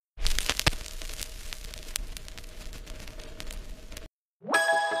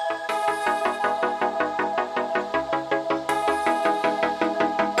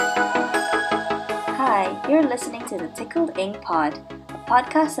listening to the Tickled Ink Pod, a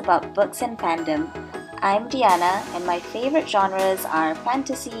podcast about books and fandom. I'm Diana, and my favorite genres are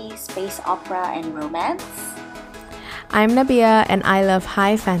fantasy, space opera, and romance. I'm Nabia, and I love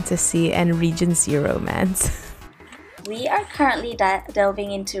high fantasy and Regency romance. We are currently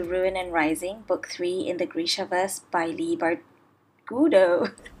delving into Ruin and Rising, Book 3 in the Grishaverse by Leigh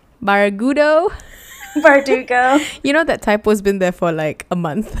Bardugo. Bardugo. You know that typo's been there for like a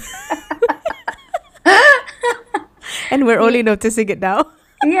month. And we're only noticing it now.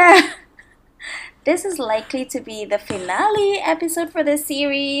 Yeah. This is likely to be the finale episode for this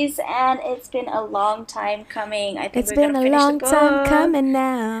series, and it's been a long time coming. I think it's been a long time coming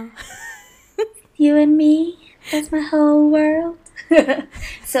now. You and me, that's my whole world.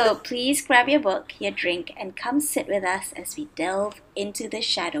 So please grab your book, your drink, and come sit with us as we delve into the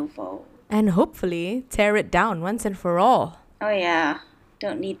Shadowfold. And hopefully tear it down once and for all. Oh yeah,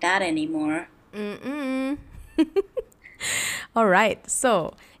 don't need that anymore. All right,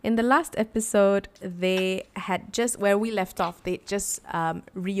 so in the last episode, they had just, where we left off, they just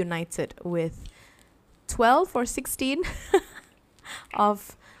reunited with 12 or 16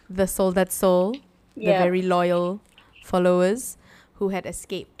 of the Soul That Soul, the very loyal followers who had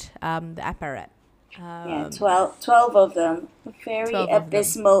escaped the Apparat. 12 of them. A very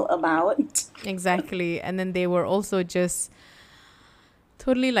abysmal amount. Exactly. And then they were also just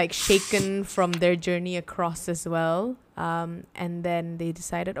totally like shaken from their journey across as well. And then they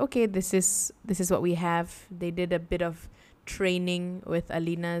decided, okay, this is what we have. They did a bit of training with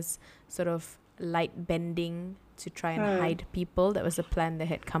Alina's sort of light bending to try and hide people. That was a plan they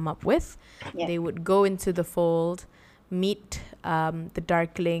had come up with. Yeah. They would go into the fold, meet the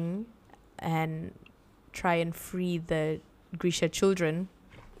Darkling, and try and free the Grisha children,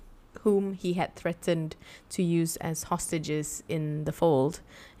 whom he had threatened to use as hostages in the fold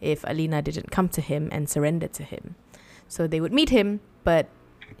if Alina didn't come to him and surrender to him. So they would meet him, but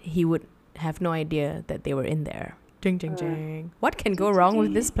he would have no idea that they were in there. Ding, ding, ding. What can go wrong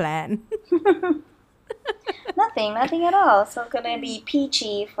with this plan? Nothing at all. So gonna be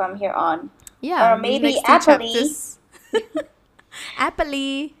peachy from here on. Yeah. Or maybe happily.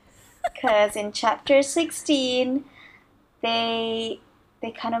 Happily. Because in chapter 16, they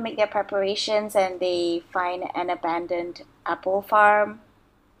kind of make their preparations and they find an abandoned apple farm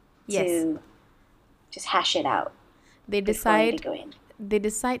to just hash it out. They decide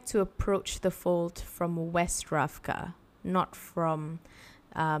to approach the fold from West Ravka, not from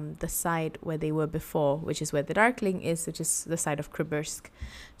the side where they were before, which is where the Darkling is, which is the side of Kribursk.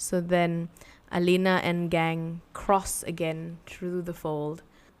 So then Alina and gang cross again through the fold.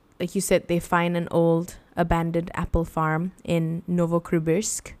 Like you said, they find an old abandoned apple farm in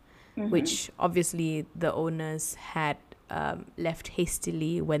Novokribursk, which obviously the owners had left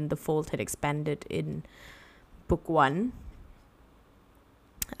hastily when the fold had expanded in book 1.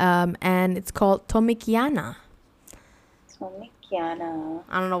 And it's called Tomikiana. Tomikiana.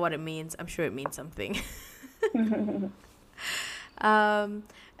 I don't know what it means. I'm sure it means something.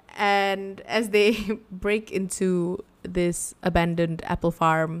 And as they break into this abandoned apple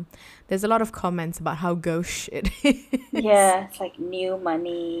farm, there's a lot of comments about how gauche it is. Yeah, it's like new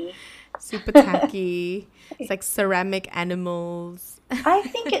money. Super tacky. It's like ceramic animals. I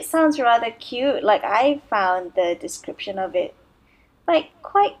think it sounds rather cute. Like, I found the description of it like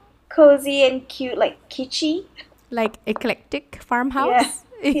quite cozy and cute, like kitschy. Like eclectic farmhouse.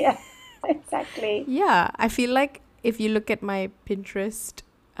 Yeah, exactly. Yeah, I feel like if you look at my Pinterest,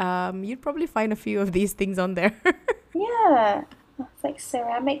 you'd probably find a few of these things on there. Yeah, it's like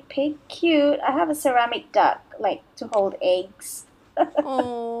ceramic pig, cute. I have a ceramic duck, like to hold eggs.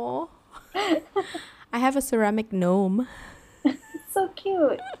 Oh, I have a ceramic gnome. So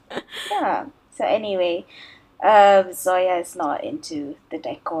cute. Yeah. So anyway, Zoya is not into the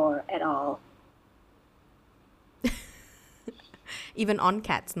decor at all. Even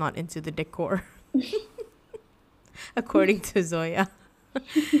OnCat's not into the decor, according to Zoya.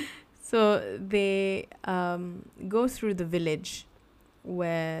 So they go through the village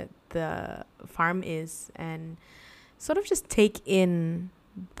where the farm is and sort of just take in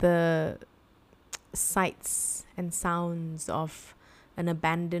the sights and sounds of an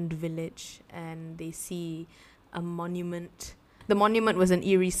abandoned village, and they see a monument. The monument was an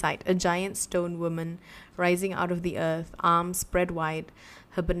eerie sight, a giant stone woman rising out of the earth, arms spread wide,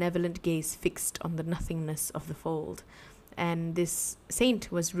 her benevolent gaze fixed on the nothingness of the fold. And this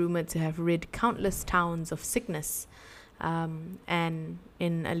saint was rumored to have rid countless towns of sickness. And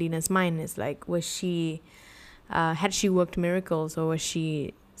in Alina's mind is like, was she, had she worked miracles, or was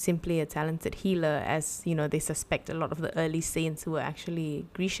she simply a talented healer, as you know, they suspect a lot of the early saints who were actually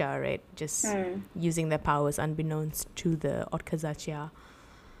Grisha, right? Just using their powers unbeknownst to the Otkazatya.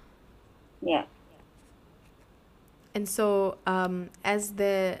 Yeah. And so, as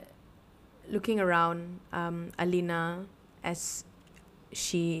they're looking around, Alina, as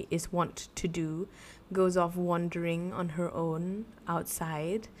she is wont to do, goes off wandering on her own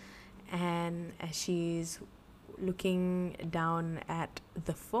outside. And as she's looking down at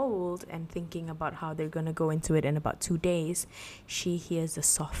the fold and thinking about how they're going to go into it in about 2 days, she hears a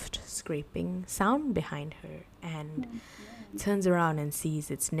soft scraping sound behind her and turns around and sees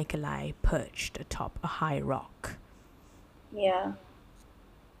it's Nikolai perched atop a high rock. Yeah.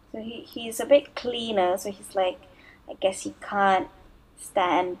 So he's a bit cleaner, so he's like, I guess he can't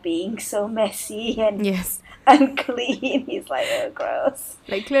stand being so messy and Yes. unclean. He's like, oh, gross.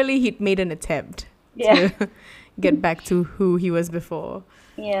 Like, clearly he'd made an attempt Yeah. to get back to who he was before.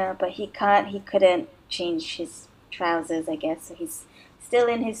 Yeah, but he couldn't change his trousers, I guess, so he's still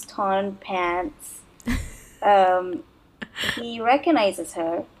in his torn pants. He recognizes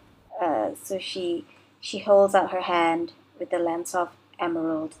her, so she holds out her hand with the lens of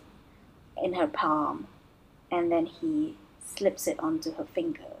emerald in her palm, and then he slips it onto her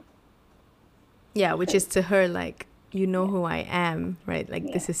finger. Yeah, which is to her like, you know who I am, right?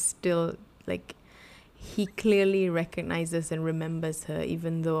 Like, this is still, like, he clearly recognizes and remembers her,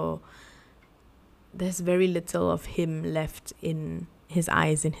 even though there's very little of him left in his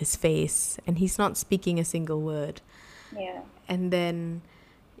eyes, in his face, and he's not speaking a single word. Yeah. And then,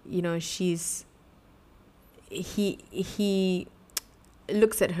 you know, he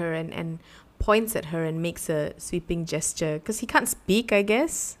looks at her and points at her and makes a sweeping gesture, because he can't speak, I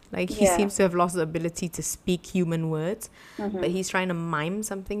guess. Like, he seems to have lost the ability to speak human words, but he's trying to mime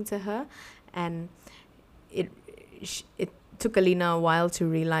something to her. And it took Alina a while to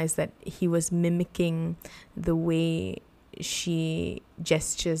realize that he was mimicking the way she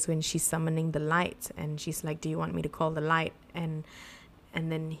gestures when she's summoning the light. And she's like, do you want me to call the light? And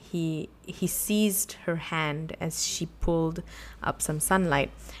then he seized her hand as she pulled up some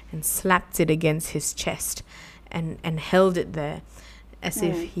sunlight and slapped it against his chest and held it there as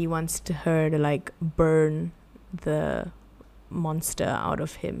if he wants her to, like, burn the monster out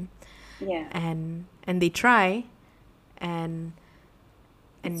of him. Yeah. And they try, and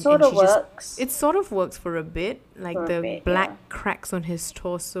it sort of works. It sort of works for a bit. Like, the black cracks on his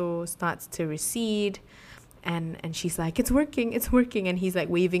torso starts to recede. And she's like, it's working. And he's like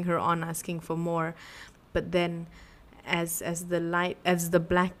waving her on, asking for more. But then as the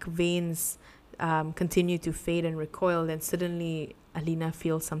black veins continue to fade and recoil, then suddenly Alina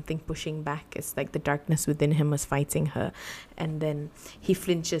feels something pushing back. It's like the darkness within him was fighting her. And then he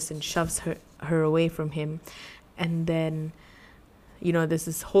flinches and shoves her away from him. And then, you know, there's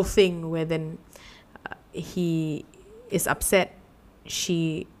this whole thing where then he is upset.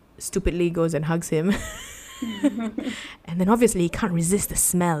 She stupidly goes and hugs him. And then obviously he can't resist the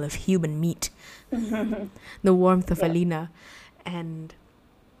smell of human meat, the warmth of Alina. And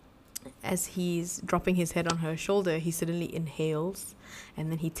as he's dropping his head on her shoulder, he suddenly inhales,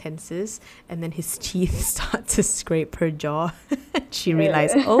 and then he tenses, and then his teeth start to scrape her jaw. She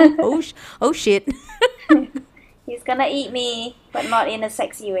realizes, oh shit. He's gonna eat me, but not in a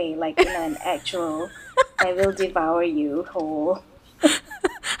sexy way, like in an actual, I will devour you whole.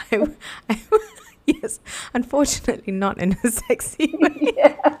 Yes, unfortunately not in a sexy way.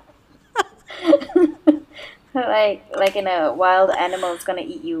 Yeah. like in a wild animal's gonna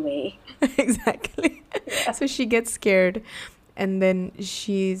eat you way. Exactly. Yeah. So she gets scared, and then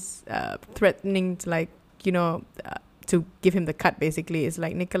she's threatening to, like, you know, to give him the cut. Basically, it's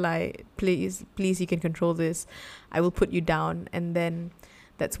like, Nikolai, please, you can control this. I will put you down. And then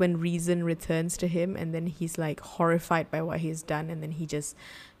that's when reason returns to him, and then he's like horrified by what he's done, and then he just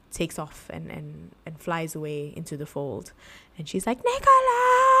takes off and flies away into the fold. And she's like,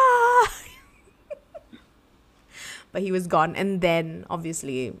 Nikolai! But he was gone. And then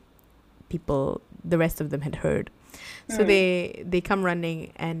obviously the rest of them had heard. So they come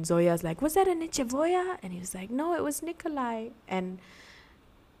running, and Zoya's like, was that a Nichevoya? And he was like, no, it was Nikolai. And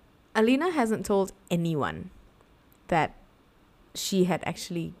Alina hasn't told anyone that she had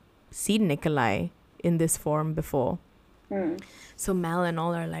actually seen Nikolai in this form before. So Mal and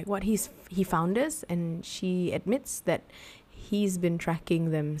all are like, what, he found us? And she admits that he's been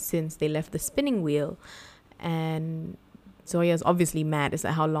tracking them since they left the spinning wheel. And Zoya's obviously mad. It's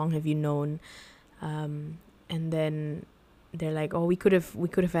like, how long have you known? And then they're like, oh, we could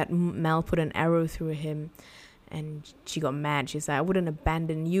have had Mal put an arrow through him. And she got mad. She's like, I wouldn't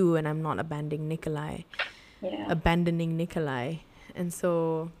abandon you, and I'm not abandoning Nikolai. And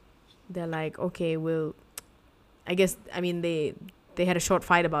so they're like, okay, I guess, I mean, they had a short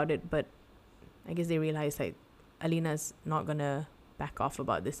fight about it, but I guess they realized like Alina's not gonna back off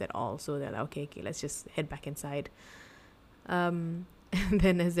about this at all. So they're like, okay, let's just head back inside. And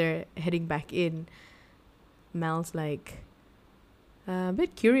then as they're heading back in, Mal's like a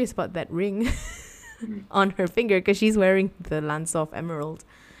bit curious about that ring on her finger because she's wearing the Lansoft emerald.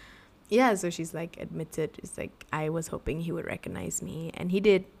 Yeah, so she's like admitted, it's like, I was hoping he would recognize me, and he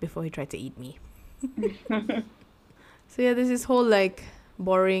did before he tried to eat me. So yeah, there's this whole like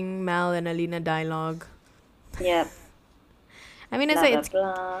boring Mal and Alina dialogue. Yeah. I mean, it's Blah, like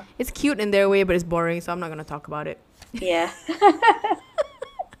blah, blah. it's cute in their way, but it's boring, so I'm not gonna talk about it. Yeah.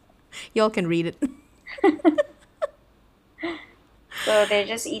 Y'all can read it. So they're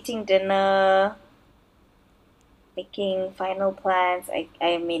just eating dinner, making final plans.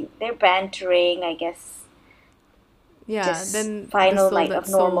 I mean, they're bantering, I guess. Yeah, Just then final the night of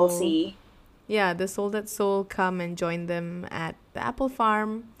normalcy. Yeah, the Soul That Soul come and join them at the apple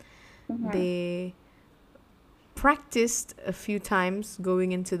farm. Mhm. They practiced a few times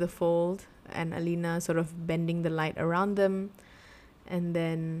going into the fold, and Alina sort of bending the light around them. And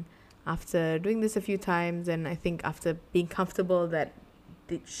then after doing this a few times, and I think after being comfortable that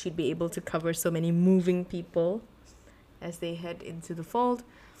she'd be able to cover so many moving people as they head into the fold,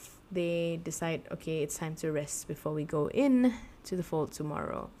 they decide, okay, it's time to rest before we go in to the fold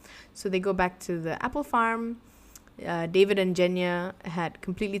tomorrow. So they go back to the apple farm. David and Jenya had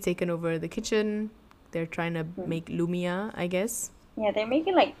completely taken over the kitchen. They're trying to make lumia, I guess. Yeah, they're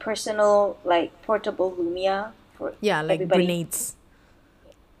making like personal, like portable Lumia for Yeah, like everybody. grenades.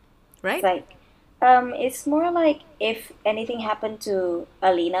 It's Right? like, it's more like if anything happened to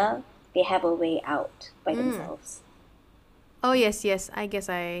Alina, they have a way out by themselves. Oh, yes. I guess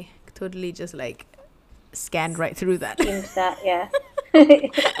I totally just like scanned right through that. Into that, yeah.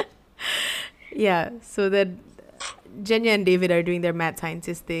 Yeah, so then Jenya and David are doing their mad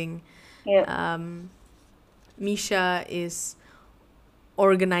scientist thing. Yeah. Misha is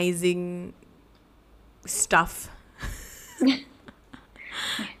organizing stuff.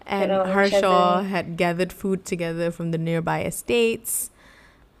 And know, Harshaw had gathered food together from the nearby estates.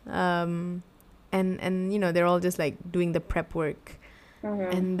 And you know, they're all just like doing the prep work.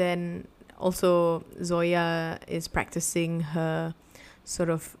 And then also Zoya is practicing her sort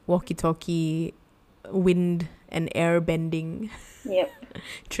of walkie-talkie wind and air bending Yep.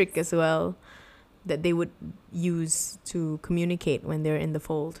 trick as well, that they would use to communicate when they're in the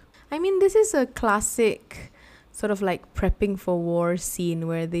fold. I mean, this is a classic sort of like prepping for war scene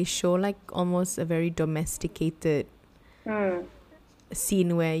where they show like almost a very domesticated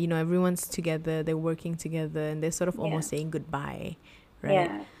scene where, you know, everyone's together, they're working together, and they're sort of almost saying goodbye, right?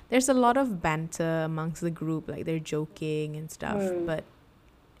 Yeah. There's a lot of banter amongst the group, like they're joking and stuff, but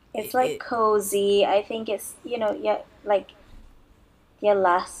It's like cozy. I think it's, yeah, like their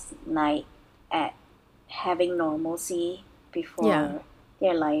last night at having normalcy before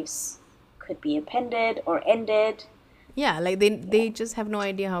their lives could be appended or ended. yeah, like they just have no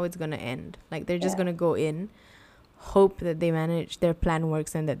idea how it's gonna end. Like they're just gonna go in, hope that they manage, their plan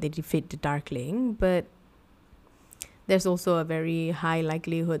works, and that they defeat the Darkling, but there's also a very high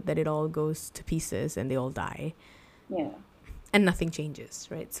likelihood that it all goes to pieces and they all die. Yeah. And nothing changes,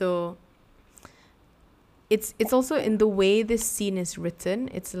 right? So it's also in the way this scene is written.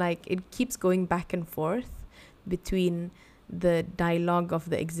 It's like it keeps going back and forth between the dialogue of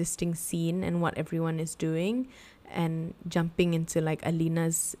the existing scene and what everyone is doing, and jumping into like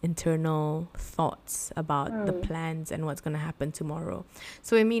Alina's internal thoughts about the plans and what's going to happen tomorrow.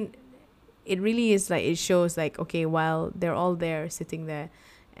 So I mean, it really is like, it shows like, okay, while they're all there sitting there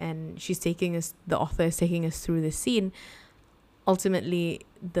and the author is taking us through the scene, ultimately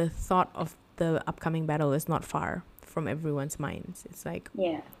the thought of the upcoming battle is not far from everyone's minds. It's like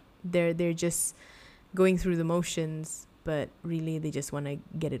they're just going through the motions, but really they just want to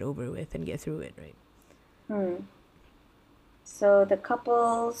get it over with and get through it, right? So the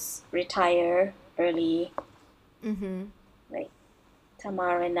couples retire early, like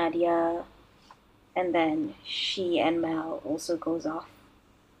Tamar and Nadia, and then she and Mal also goes off.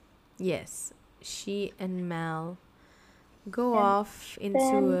 Yes, she and Mal go off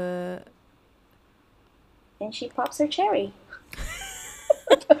into and she pops her cherry.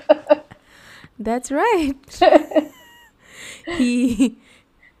 That's right. he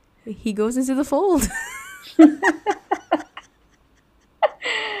goes into the fold.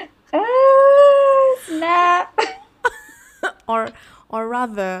 Snap. Or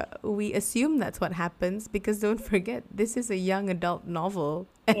rather, we assume that's what happens, because don't forget, this is a young adult novel.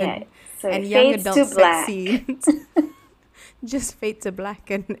 And, So and it young fades adult to sex black. scenes just fade to black,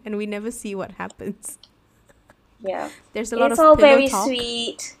 and we never see what happens. Yeah. There's a lot It's of all pillow very talk.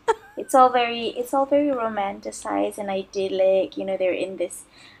 sweet. It's all very romanticized and idyllic. They're in this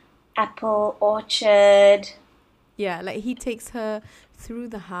apple orchard. Yeah, like he takes her through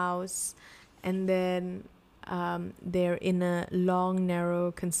the house, and then they're in a long,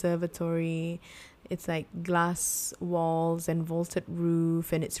 narrow conservatory. It's like glass walls and vaulted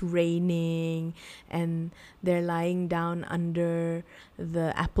roof, and it's raining, and they're lying down under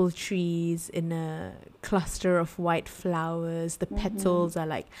the apple trees in a cluster of white flowers. The petals are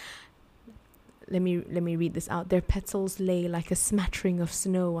like, let me read this out. Their petals lay like a smattering of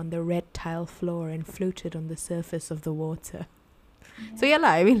snow on the red tile floor and floated on the surface of the water. So yeah,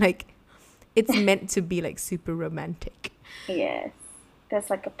 I mean, like, it's meant to be like super romantic. Yes. There's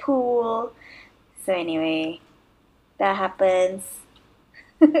like a pool. So anyway, that happens.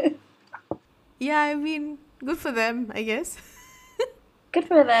 Yeah, I mean, good for them, I guess. Good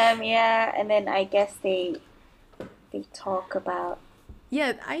for them, yeah. And then I guess they talk about.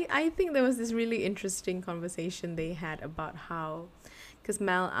 Yeah, I think there was this really interesting conversation they had about how, because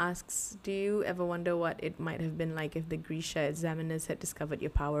Mal asks, do you ever wonder what it might have been like if the Grisha examiners had discovered your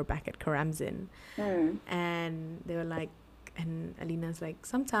power back at Karamzin? And they were like, and Alina's like,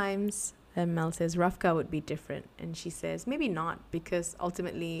 sometimes. And Mal says, Ravka would be different. And she says, maybe not, because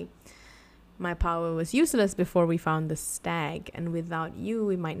ultimately my power was useless before we found the stag. And without you,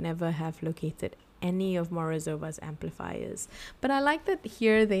 we might never have located any of Morozova's amplifiers. But I like that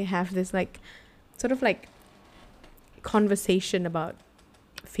here they have this like sort of like conversation about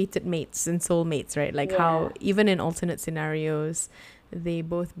fated mates and soulmates, right? Like how even in alternate scenarios, they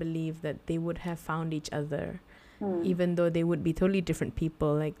both believe that they would have found each other. Even though they would be totally different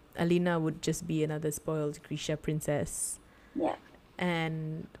people. Like Alina would just be another spoiled Grisha princess. Yeah.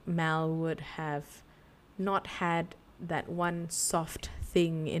 And Mal would have not had that one soft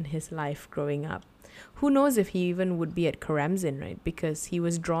thing in his life growing up. Who knows if he even would be at Karamzin, right? Because he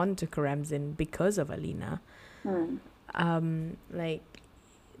was drawn to Karamzin because of Alina. Like,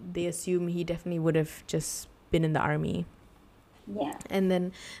 they assume he definitely would have just been in the army. Yeah. And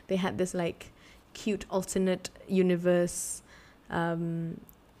then they had this like cute alternate universe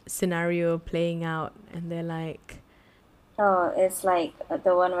scenario playing out, and they're like, Oh, it's like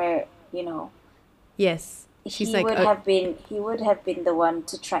the one where, yes, she's he like, would have been the one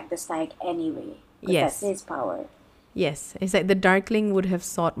to track the stag anyway. 'Cause yes, that's his power. yes, it's like the Darkling would have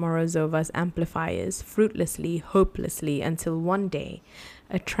sought Morozova's amplifiers fruitlessly, hopelessly, until one day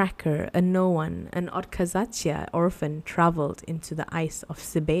a tracker, a no one, an Otkazatsia orphan traveled into the ice of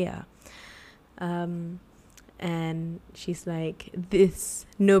Sibea. And she's like, this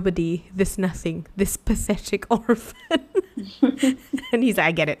nobody, this nothing, this pathetic orphan. And he's like,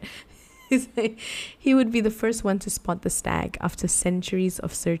 I get it. He's like, he would be the first one to spot the stag after centuries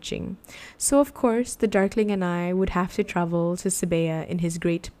of searching. So, of course, the Darkling and I would have to travel to Sibea in his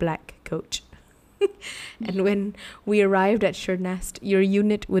great black coach. And when we arrived at Shernast, your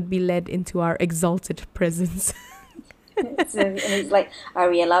unit would be led into our exalted presence. And he's like, are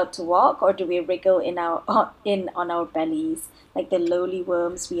we allowed to walk, or do we wriggle on our bellies like the lowly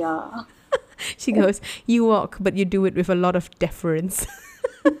worms we are? She goes, you walk, but you do it with a lot of deference.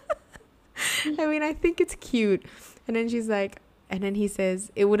 I mean, I think it's cute. And then she's like, and then he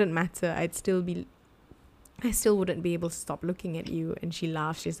says, it wouldn't matter. I still wouldn't be able to stop looking at you. And she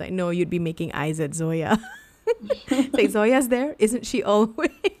laughs. She's like, no, you'd be making eyes at Zoya. It's like, Zoya's there? Isn't she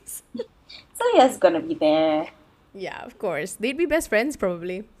always? Zoya's gonna be there. Yeah, of course. They'd be best friends,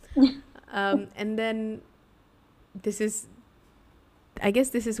 probably. And then I guess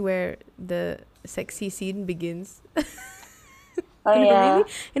this is where the sexy scene begins. Oh,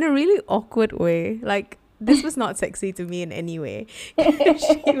 in a really awkward way. Like, this was not sexy to me in any way.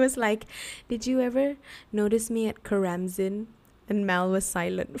 She was like, did you ever notice me at Karamzin? And Mal was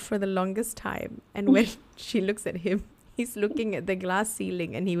silent for the longest time. And when she looks at him, he's looking at the glass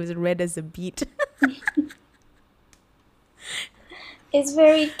ceiling and he was red as a beet. It's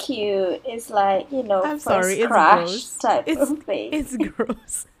very cute. It's like, I'm sorry, it's crush gross. type of thing. It's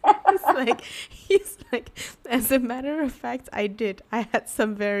gross. He's like, as a matter of fact, I had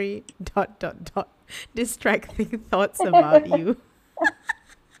some very ... distracting thoughts about you.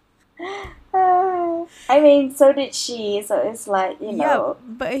 I mean, so did she. So it's like, Yeah,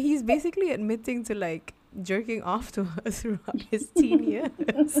 but he's basically admitting to like jerking off to her throughout his teen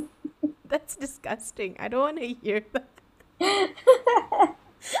years. That's disgusting. I don't want to hear that.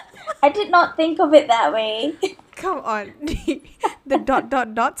 I did not think of it that way. Come on.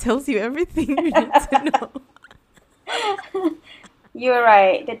 The ... tells you everything you need to know. You're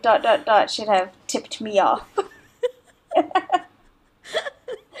right. The ... should have tipped me off.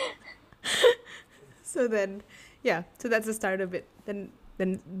 So then, yeah. So that's the start of it. Then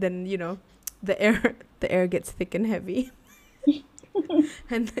the air gets thick and heavy,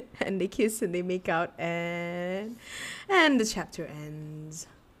 and they kiss and they make out, and the chapter ends.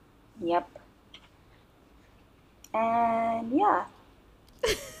 Yep. And yeah,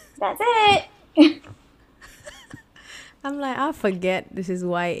 that's it. I'm like, I forget this is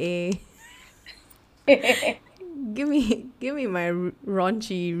YA. Give me my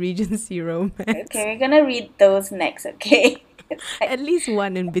raunchy Regency romance. Okay, we're gonna read those next, okay? At least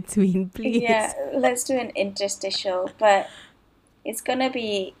one in between, please. Yeah, let's do an interstitial, but it's gonna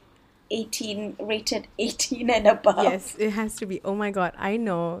be rated 18 and above. Yes, it has to be. Oh my god, I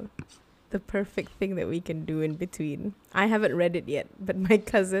know the perfect thing that we can do in between. I haven't read it yet, but my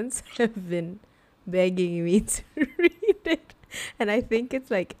cousins have been begging me to read it. And I think it's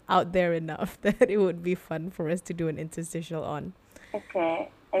like out there enough that it would be fun for us to do an interstitial on.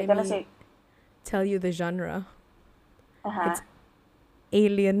 Okay, I'm Let gonna me say, tell you the genre. uh-huh. It's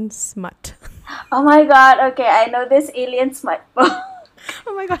alien smut. Oh my god, okay, I know this alien smut book.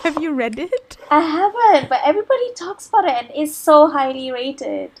 Oh my god, have you read it? I haven't, but everybody talks about it and it's so highly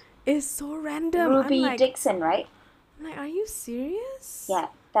rated. It's so random. Ruby Dixon, right? I'm like, are you serious? Yeah,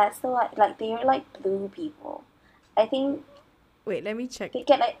 that's the one. Like, they're like blue people. I think Wait, let me check. they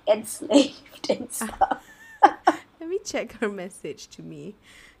get like enslaved and stuff. Let me check her message to me.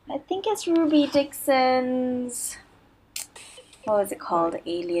 I think it's Ruby Dixon's. What was it called?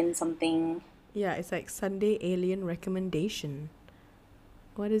 Alien something. Yeah, it's like Sunday Alien Recommendation.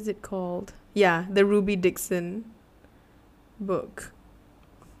 What is it called? Yeah, the Ruby Dixon book.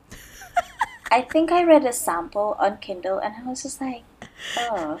 I think I read a sample on Kindle and I was just like,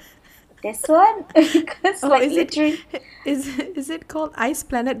 oh, this one? Because like literally. Is it called Ice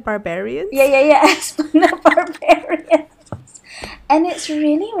Planet Barbarians? Yeah. Explain Barbarians. And it's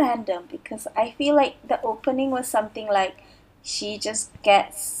really random because I feel like the opening was something like she just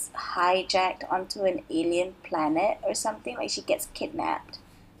gets hijacked onto an alien planet or something, like she gets kidnapped.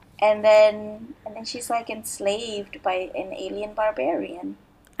 And then she's like enslaved by an alien barbarian.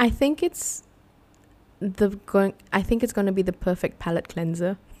 I think it's going to be the perfect palate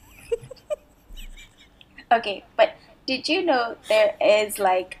cleanser. Okay, but did you know there is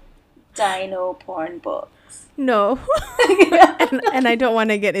like dino porn books? No. and I don't want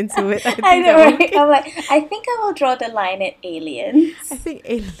to get into it. I know, right? I'm like, I think I will draw the line at aliens. I think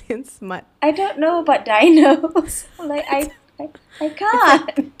aliens smut. I don't know about dinos. I'm like, I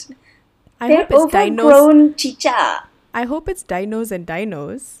can't. They're overgrown chicha. I hope it's dinos and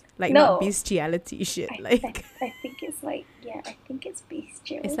dinos. Like, No. not bestiality shit. I think it's like, yeah, I think it's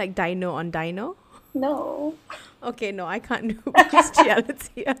bestial. It's like dino on dino. No. Okay, no, I can't do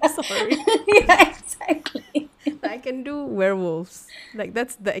bestiality. I'm sorry. Yeah, exactly. I can do werewolves. Like,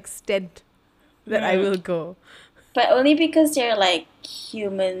 that's the extent that I will go. But only because they're like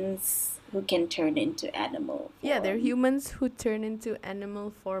humans who can turn into animal form. Yeah, they're humans who turn into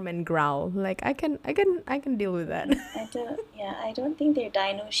animal form and growl. Like, I can deal with that. I don't think they're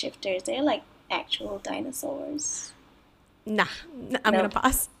dino shifters. They're like actual dinosaurs. Nah, I'm gonna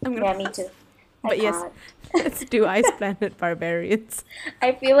pass. Yeah, me too. But yes, let's do Ice Planet Barbarians.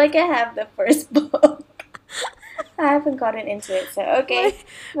 I feel like I have the first book. I haven't gotten into it, so okay,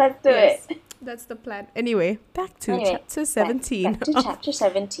 let's do it. That's the plan. Anyway, back to chapter 17. Back to chapter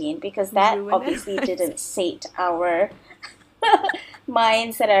 17, because that obviously didn't sate our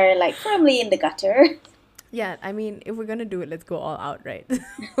minds that are like firmly in the gutter. Yeah, I mean, if we're gonna do it, let's go all out, right?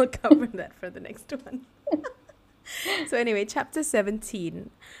 We'll cover that for the next one. So anyway, chapter 17,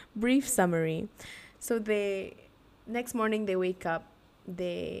 brief summary. So next morning they wake up,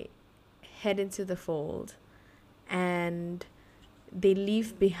 they head into the fold, and they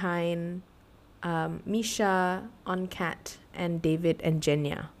leave behind Misha, Oncat, and David and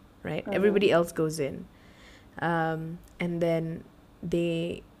Jenya, right? Mm-hmm. Everybody else goes in. And then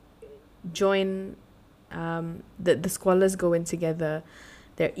they join, the Squalors go in together.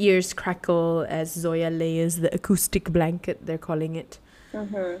 Their ears crackle as Zoya layers the acoustic blanket, they're calling it.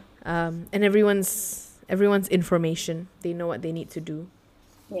 Mm-hmm. And everyone's information. They know what they need to do.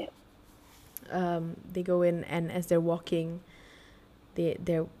 Yeah. They go in, and as they're walking,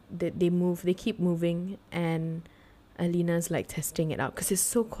 they move. They keep moving, and Alina's like testing it out because it's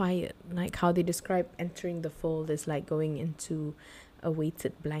so quiet. Like how they describe entering the fold is like going into a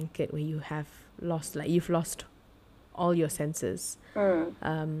weighted blanket where you've lost all your senses.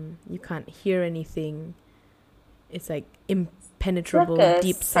 You can't hear anything. It's like impenetrable, like a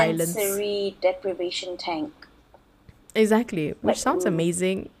deep silence. Sensory deprivation tank. Exactly, which sounds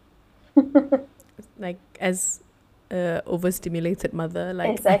amazing. Like as overstimulated mother.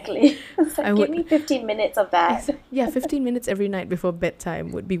 Like Exactly. It's I like, give would, me 15 minutes of that. yeah, 15 minutes every night before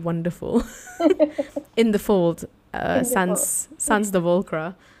bedtime would be wonderful. In the fold, In the book. Sans the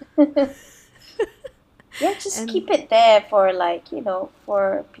Volcra. Yeah, just And keep it there for like,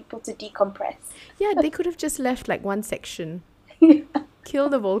 for people to decompress. yeah, they could have just left like one section. Kill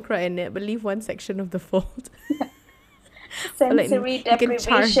the Volcra in it, but leave one section of the fold. For like, Sensory you can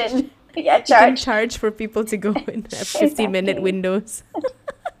charge. deprivation. Yeah, You can charge. charge for people to go in at 15-minute Exactly. windows.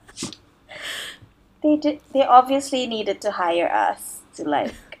 They obviously needed to hire us to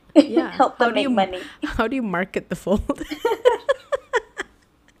like Yeah. help them make money. How do you market the fold?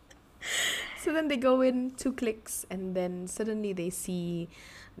 So then they go in 2 clicks, and then suddenly they see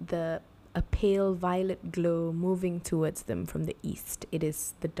a pale violet glow moving towards them from the east. It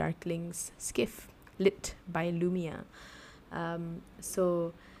is the Darkling's skiff, lit by Lumia.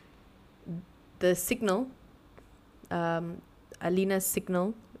 So the signal, Alina's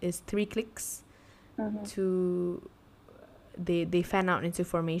signal, is 3 clicks to they fan out into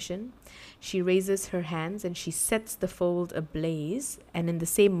formation. She raises her hands and she sets the fold ablaze, and in the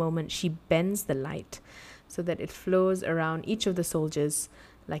same moment she bends the light so that it flows around each of the soldiers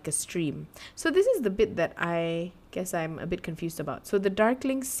like a stream. So this is the bit that I guess I'm a bit confused about. So the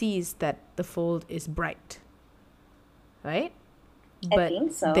Darkling sees that the fold is bright, right? I But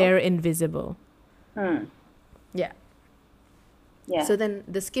think so. they're invisible. Yeah. Yeah. So then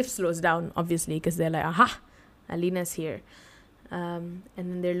the skiff slows down, obviously, because they're like, aha, Alina's here. And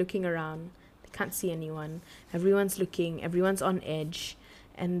then they're looking around. They can't see anyone. Everyone's looking. Everyone's on edge.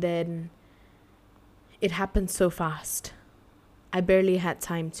 And then it happened so fast. I barely had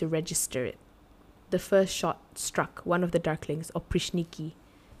time to register it. The first shot struck one of the Darklings, Oprishniki.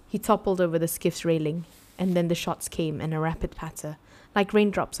 He toppled over the skiff's railing, and then the shots came in a rapid patter, like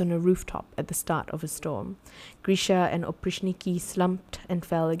raindrops on a rooftop at the start of a storm. Grisha and Oprishniki slumped and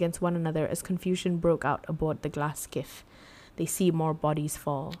fell against one another as confusion broke out aboard the glass skiff. They see more bodies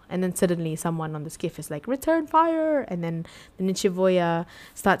fall, and then suddenly someone on the skiff is like, return fire! And then the Nichevoya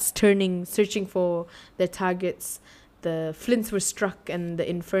starts turning, searching for their targets. The flints were struck, and the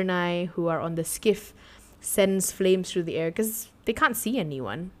Inferni who are on the skiff sends flames through the air because they can't see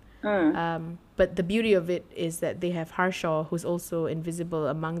anyone. But the beauty of it is that they have Harshaw, who's also invisible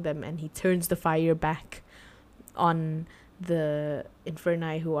among them, and he turns the fire back on the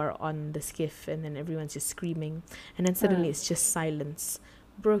Inferni who are on the skiff, and then everyone's just screaming. And then suddenly it's just silence,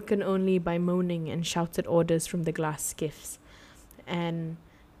 broken only by moaning and shouted orders from the glass skiffs. And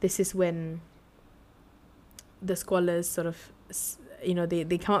this is when the Squalors sort of,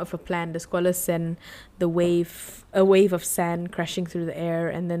 they come up with a plan. The Squalors send a wave of sand crashing through the air,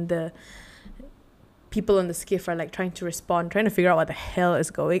 and then the people on the skiff are like trying to respond, trying to figure out what the hell is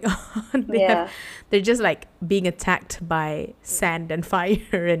going on. They're just like being attacked by sand and fire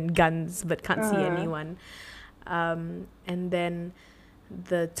and guns, but can't see anyone. And then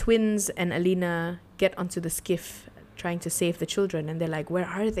the twins and Alina get onto the skiff trying to save the children, and they're like, where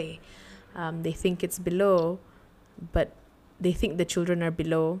are they? They think it's below, but they think the children are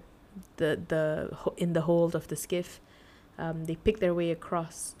below in the hold of the skiff. They pick their way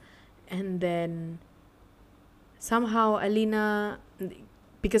across, and then somehow Alina,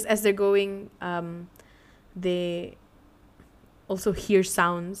 because as they're going, they also hear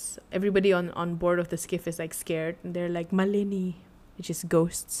sounds. Everybody on board of the skiff is like scared, and they're like Malini, which is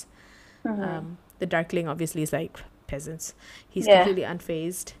ghosts. The Darkling obviously is like peasants. He's completely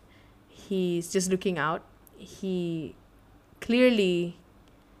unfazed. He's just looking out. He clearly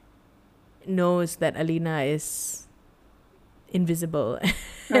knows that Alina is invisible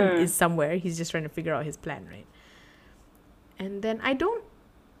and is somewhere. He's just trying to figure out his plan, right? And then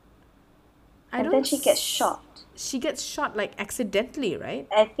then she gets shot. She gets shot like accidentally, right?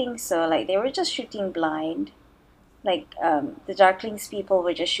 I think so. Like they were just shooting blind. Like the Darklings people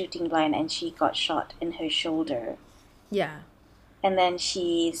were just shooting blind, and she got shot in her shoulder. Yeah. And then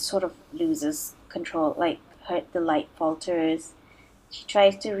she sort of loses control. Like the light falters. She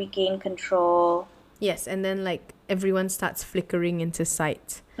tries to regain control. Yes, and then like everyone starts flickering into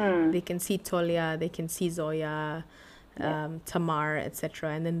sight. They can see Tolia, they can see Zoya, Tamar,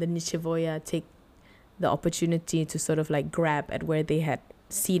 etc. And then the Nichevoya take the opportunity to sort of like grab at where they had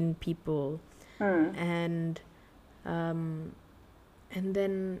seen people. And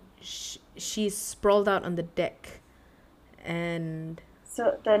then she's sprawled out on the deck, and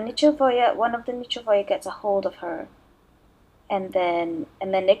so the Nichevoya, one of the Nichevoya gets a hold of her, and then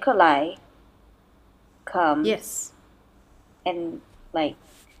Nikolai comes. Yes. And like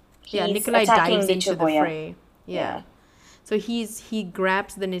Nikolai dives into the fray. Yeah. So he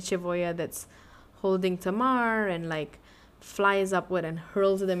grabs the Nichevoya that's holding Tamar and like flies upward and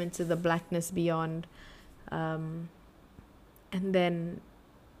hurls them into the blackness beyond. And then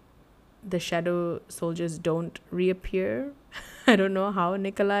the shadow soldiers don't reappear. I don't know how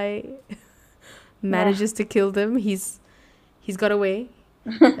Nikolai manages to kill them. He's got away.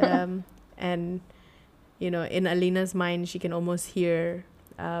 And in Alina's mind, she can almost hear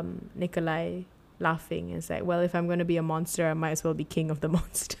Nikolai laughing. It's like, well, if I'm going to be a monster, I might as well be king of the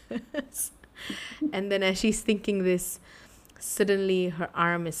monsters. And then as she's thinking this, suddenly her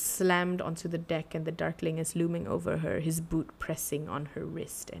arm is slammed onto the deck and the Darkling is looming over her, his boot pressing on her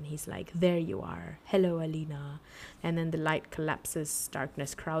wrist. And he's like, there you are. Hello, Alina. And then the light collapses,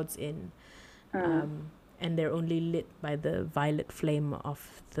 darkness crowds in. And they're only lit by the violet flame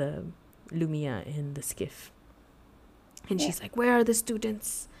of the Lumia in the skiff. And she's like, where are the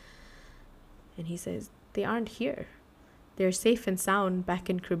students? And he says, they aren't here. They're safe and sound back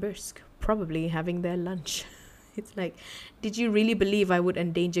in Kribursk, probably having their lunch. It's like, did you really believe I would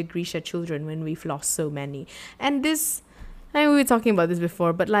endanger Grisha children when we've lost so many? And this, I mean, we were talking about this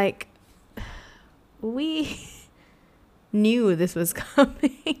before, but like, we knew this was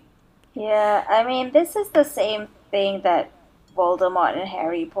coming. Yeah, I mean, this is the same thing that Voldemort and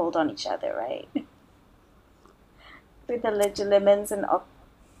Harry pulled on each other, right? With the Legilimens and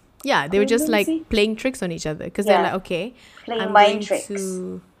yeah, they were just like playing tricks on each other because they're like, okay, playing mind tricks.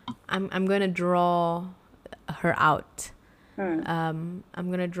 I'm going to draw her out. I'm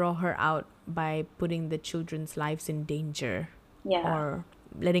going to draw her out by putting the children's lives in danger. Yeah. Or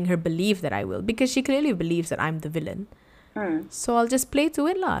letting her believe that I will, because she clearly believes that I'm the villain. So I'll just play to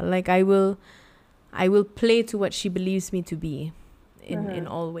it lah. Like I will play to what she believes me to be in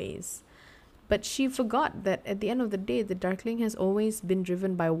all ways. But she forgot that at the end of the day, the Darkling has always been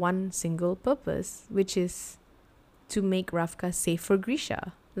driven by one single purpose, which is to make Ravka safe for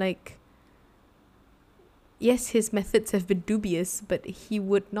Grisha. Like, yes, his methods have been dubious, but he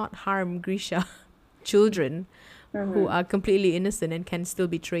would not harm Grisha children who are completely innocent and can still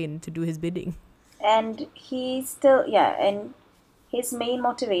be trained to do his bidding. And he's still, and his main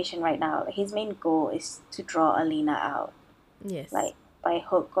motivation right now, his main goal is to draw Alina out. Yes. Like, by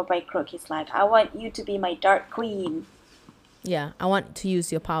hook or by crook, he's like, I want you to be my Dark Queen. Yeah, I want to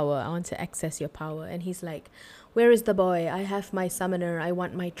use your power. I want to access your power. And he's like, where is the boy? I have my summoner. I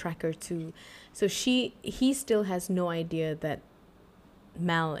want my tracker too. So he still has no idea that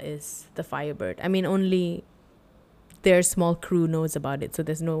Mal is the Firebird. I mean, only their small crew knows about it. So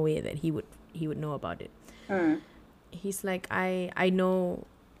there's no way that he would know about it. He's like, I know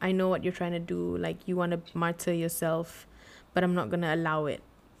what you're trying to do. Like, you want to martyr yourself, but I'm not going to allow it.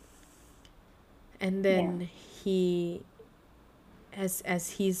 And then he, as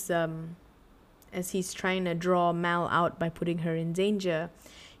he's trying to draw Mal out by putting her in danger,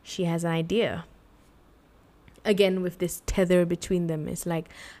 she has an idea. Again, with this tether between them, it's like,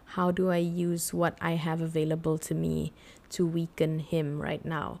 how do I use what I have available to me to weaken him right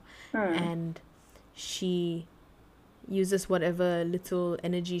now? And she uses whatever little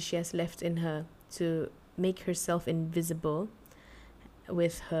energy she has left in her to make herself invisible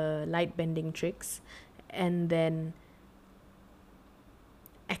with her light bending tricks, and then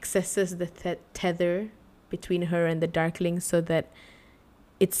accesses the tether between her and the Darkling so that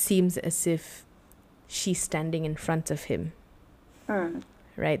it seems as if she's standing in front of him.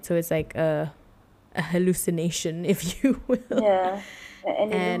 Right? So it's like a hallucination, if you will. Yeah.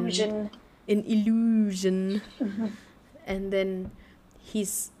 An illusion. An illusion. And then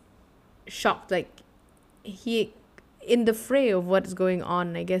he's shocked. Like, he, in the fray of what's going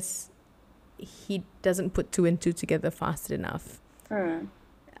on, I guess he doesn't put two and two together fast enough.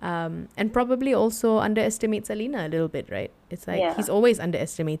 And probably also underestimates Alina a little bit, right? It's like he's always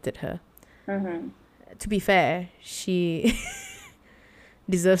underestimated her. To be fair, she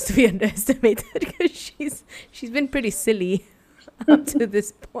deserves to be underestimated because she's been pretty silly up to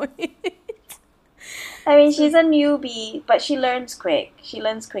this point. I mean, she's a newbie, but she learns quick. She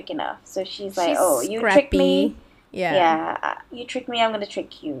learns quick enough. So she's like, oh, you tricked me. Yeah, you tricked me, I'm going to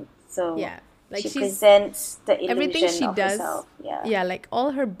trick you. So like, she presents the illusion everything she of does, herself. Yeah, like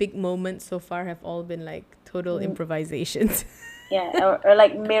all her big moments so far have all been like total improvisations. or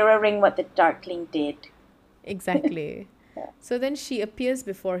like mirroring what the Darkling did. Exactly. So then she appears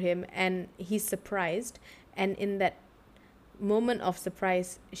before him and he's surprised. And in that moment of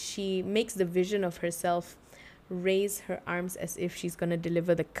surprise, she makes the vision of herself raise her arms as if she's going to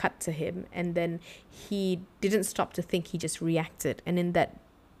deliver the cut to him. And then he didn't stop to think, he just reacted. And in that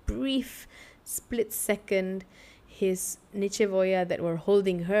brief split second, his Nichevoya that were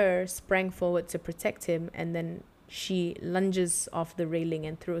holding her sprang forward to protect him, and then she lunges off the railing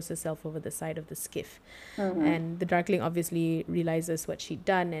and throws herself over the side of the skiff. And the Darkling obviously realizes what she'd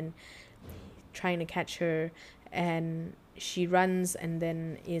done and trying to catch her, and she runs and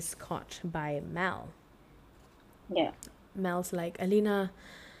then is caught by Mal. Yeah. Mal's like, Alina,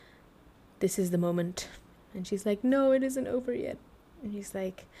 this is the moment. And she's like, no, it isn't over yet. And he's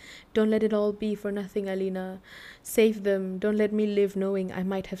like, don't let it all be for nothing, Alina. Save them. Don't let me live knowing I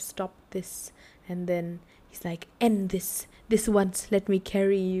might have stopped this. And then he's like, end this. This once, let me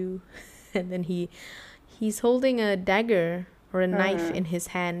carry you. And then he's holding a dagger or a knife in his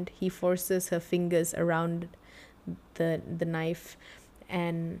hand. He forces her fingers around the knife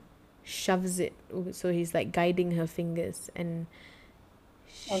and shoves it. So he's like guiding her fingers, and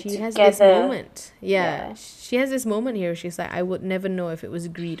she has this moment. Yeah, she has this moment here. She's like, I would never know if it was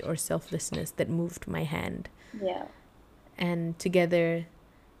greed or selflessness that moved my hand. Yeah. And together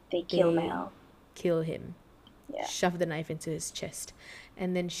they kill Mal. Kill him. Yeah. Shove the knife into his chest.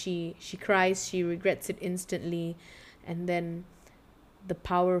 And then she cries, she regrets it instantly, and then the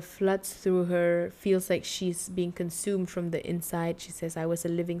power floods through her, feels like she's being consumed from the inside. She says, I was a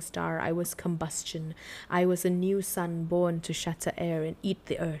living star, I was combustion, I was a new sun born to shatter air and eat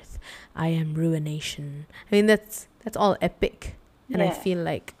the earth. I am ruination. I mean, that's all epic. And I feel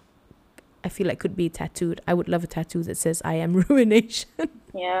like could be tattooed. I would love a tattoo that says I am ruination.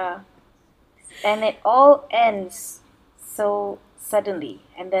 Yeah. And it all ends so suddenly,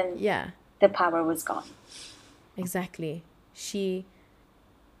 and then the power was gone. Exactly. She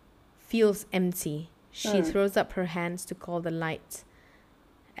feels empty. She throws up her hands to call the light,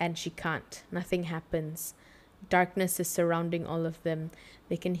 and she can't. Nothing happens. Darkness is surrounding all of them.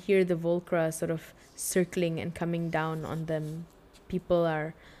 They can hear the Volcra sort of circling and coming down on them.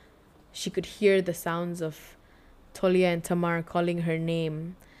 She could hear the sounds of Tolia and Tamar calling her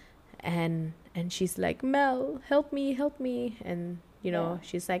name, and she's like, Mel, help me. And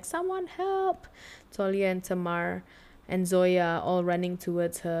she's like, someone help. Tolia and Tamar and Zoya all running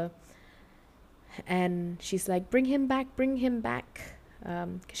towards her, and she's like, bring him back. 'Cause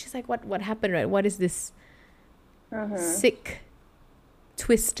she's like, what happened, right? What is this sick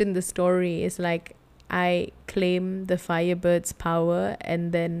twist in the story? It's like, I claim the Firebird's power,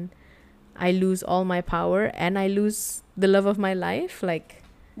 and then I lose all my power, and I lose the love of my life. Like,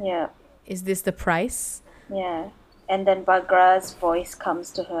 is this the price? Yeah. And then Bagra's voice comes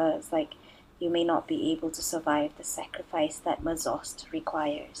to her. It's like, you may not be able to survive the sacrifice that Mazost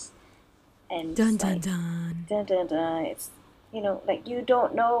requires. And dun, dun, like, dun. Dun, dun, dun. It's, like, you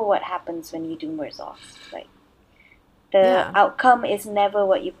don't know what happens when you do Mazost. Like, the outcome is never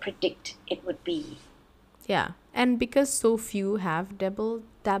what you predict it would be. Yeah. And because so few have dabbled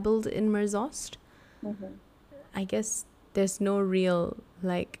in Merzost, I guess there's no real,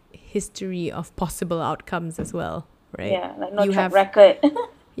 like, history of possible outcomes as well, right? Yeah, like no track record.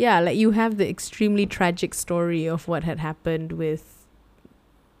 Yeah, like you have the extremely tragic story of what had happened with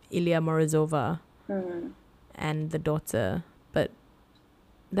Ilya Morozova and the daughter, but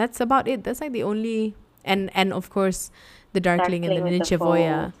that's about it. That's like the only, and of course the Darkling and the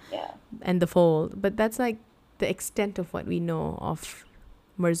Nichevoya and the Fold, but that's like the extent of what we know of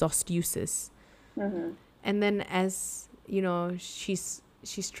Merzost uses. And then as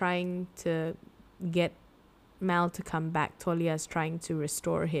she's trying to get Mal to come back, Tolia's trying to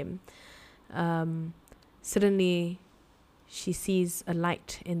restore him. Suddenly she sees a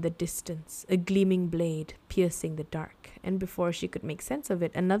light in the distance, a gleaming blade piercing the dark, and before she could make sense of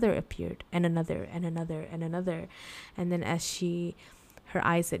it, another appeared, and another, and another, and another. And then as her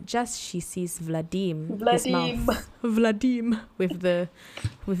eyes adjust, she sees Vladim. His mouth. Vladim with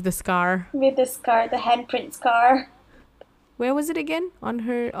the scar. With the scar, the handprint scar. Where was it again?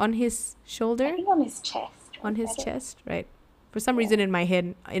 On his shoulder? I think on his chest. On his chest, right? For some reason in my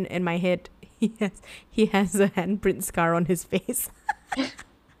head, he has a handprint scar on his face.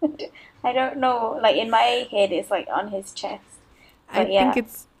 I don't know. Like in my head, it's like on his chest. I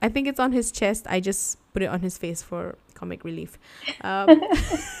think it's on his chest. I just put it on his face for comic relief. So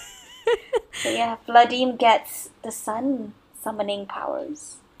Vladim gets the sun summoning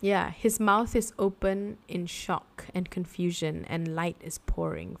powers. Yeah, his mouth is open in shock and confusion, and light is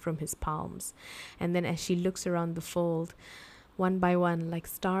pouring from his palms. And then as she looks around the fold, one by one, like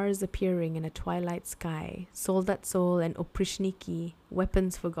stars appearing in a twilight sky, Soldat Sol and Oprishniki,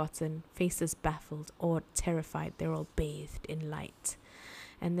 weapons forgotten, faces baffled, awed, terrified, they're all bathed in light.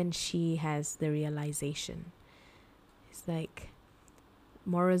 And then she has the realization. It's like,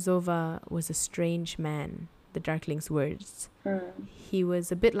 Morozova was a strange man, the Darkling's words. He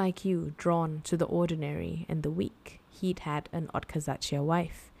was a bit like you, drawn to the ordinary and the weak. He'd had an Otkazatchia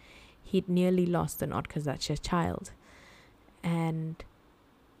wife. he'd nearly lost an Otkazatshia child. And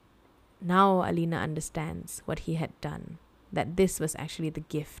now Alina understands what he had done, that this was actually the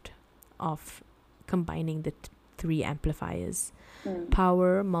gift of combining the three amplifiers.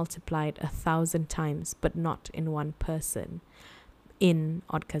 Power multiplied 1,000 times, but not in one person, in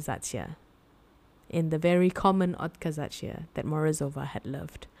Otkazatshia, in the very common Otkazatshia that Morozova had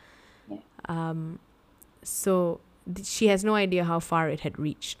loved. Yeah. So she has no idea how far it had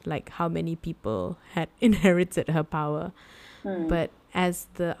reached, like how many people had inherited her power. But as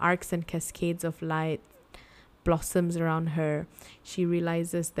the arcs and cascades of light blossoms around her, she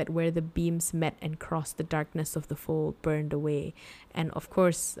realizes that where the beams met and crossed, the darkness of the fold burned away. And of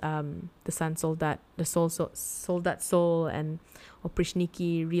course, the Sun Soldat, the Soldat Soul and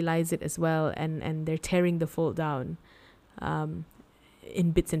Oprishniki realize it as well, and they're tearing the fold down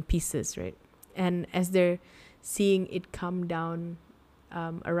in bits and pieces, right? And as they're seeing it come down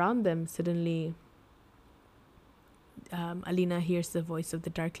around them, suddenly Alina hears the voice of the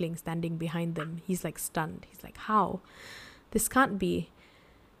Darkling standing behind them. He's like stunned. He's like, how? This can't be.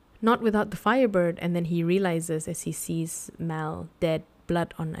 Not without the Firebird. And then he realizes as he sees Mal dead,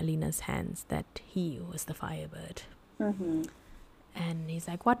 blood on Alina's hands, that he was the Firebird. And he's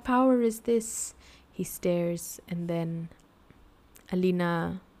like, what power is this? He stares, and then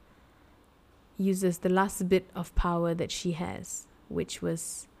Alina uses the last bit of power that she has, which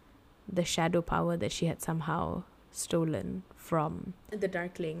was the shadow power that she had somehow stolen from the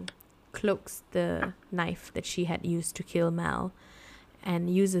Darkling, cloaks the knife that she had used to kill Mal and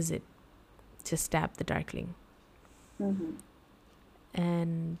uses it to stab the Darkling.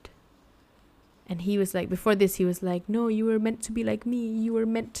 And he was like, before this he was like, no, you were meant to be like me,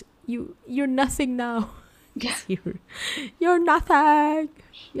 you're nothing now. Yeah. You're nothing,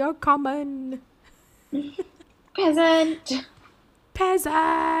 you're common peasant.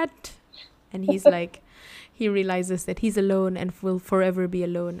 And he's like, he realizes that he's alone and will forever be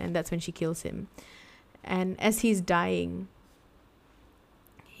alone, and that's when she kills him. And as he's dying,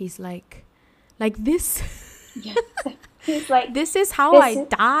 he's like this. Yeah. He's like, this is how I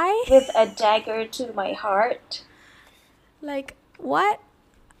die? With a dagger to my heart. Like, what?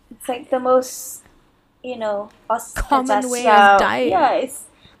 It's like the most, common way of dying. Yeah, it's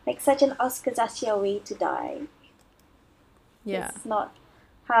like such an Oskazatshia way to die. Yeah. It's not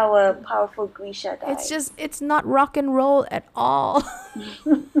how a powerful Grisha dies. It's not rock and roll at all.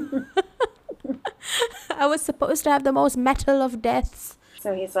 I was supposed to have the most metal of deaths.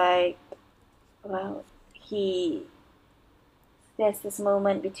 So he's like, well, there's this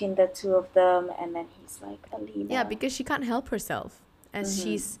moment between the two of them, and then he's like, Alina. Yeah, because she can't help herself. As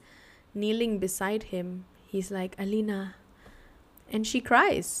she's kneeling beside him, he's like, Alina. And she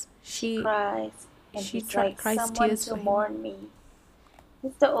cries. She cries. And he's like, someone to mourn me.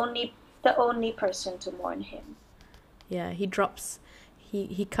 He's the only person to mourn him. Yeah, he cups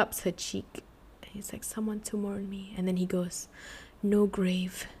her cheek. He's like, someone to mourn me. And then he goes, no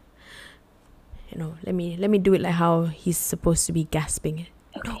grave. Let me do it like how he's supposed to be gasping.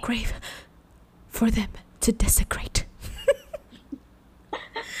 Okay. No grave for them to desecrate.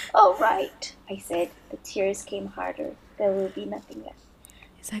 Oh, right, I said. The tears came harder. There will be nothing left.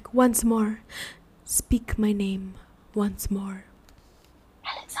 He's like, once more, speak my name once more.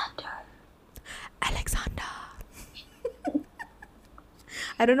 Alexander.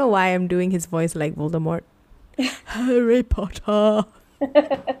 I don't know why I'm doing his voice like Voldemort. Harry Potter.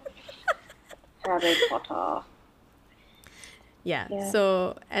 Harry Potter. Yeah.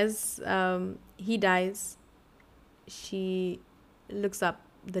 So as he dies, she looks up.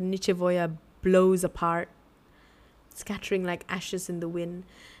 The Nichevoya blows apart, scattering like ashes in the wind.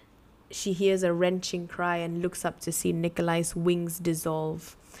 She hears a wrenching cry and looks up to see Nikolai's wings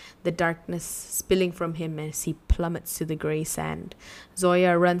dissolve, the darkness spilling from him as he plummets to the grey sand.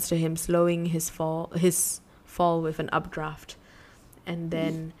 Zoya runs to him, slowing his fall with an updraft. And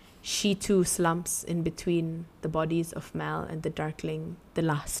then she too slumps in between the bodies of Mal and the Darkling, the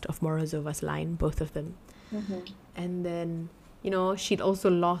last of Morozova's line, both of them. And then, she'd also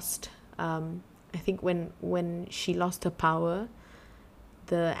lost, I think when she lost her power,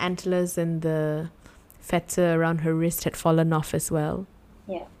 the antlers and the fetter around her wrist had fallen off as well.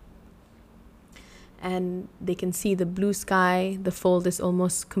 Yeah. And they can see the blue sky. The fold is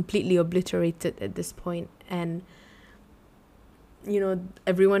almost completely obliterated at this point. And,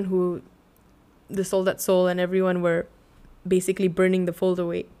 everyone the Soldat Soul and everyone were basically burning the fold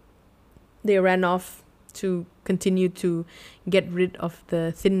away. They ran off to continue to get rid of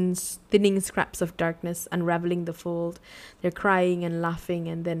the thinning scraps of darkness, unraveling the fold. They're crying and laughing,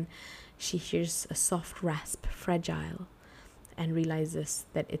 and then she hears a soft rasp, fragile, and realizes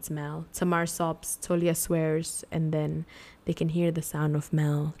that it's Mel. Tamar sobs, Tolia swears, and then they can hear the sound of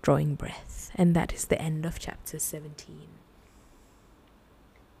Mel drawing breath. And that is the end of chapter 17.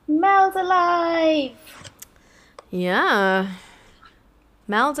 Mel's alive! Yeah.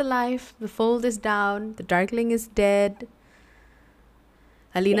 Mel's alive, the fold is down, the Darkling is dead.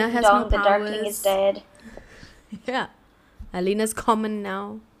 Alina Ding has dong, more powers. the Darkling is dead. Yeah. Alina's common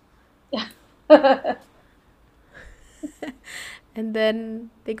now. And then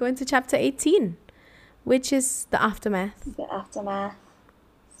they go into chapter 18, which is the aftermath. The aftermath.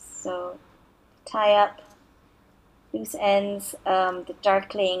 So, tie up, loose ends. The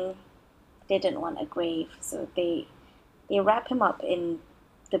Darkling didn't want a grave, so they wrap him up in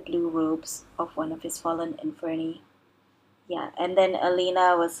the blue robes of one of his fallen Inferni. Yeah, and then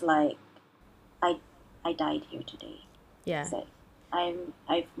Alina was like, I died here today. Yeah. Said,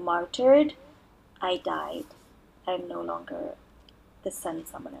 I've martyred, I died. I'm no longer the Sun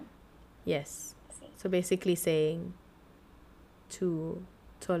Summoner. Yes. So basically saying to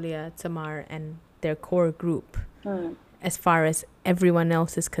Tolia, Tamar, and their core group, as far as everyone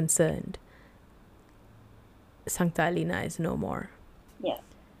else is concerned, Sancta Alina is no more. Yeah.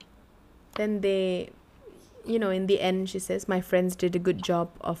 Then they, in the end, she says, my friends did a good job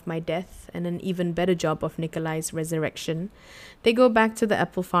of my death and an even better job of Nikolai's resurrection. They go back to the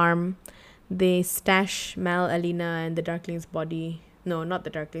apple farm. They stash Mal, Alina, and the Darkling's body. No, not the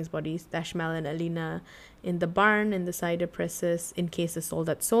Darkling's body. Stash Mal and Alina in the barn, in the cider presses, in case the Soul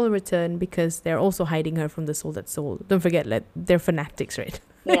That Soul return, because they're also hiding her from the Soul That Soul. Don't forget, they're fanatics, right?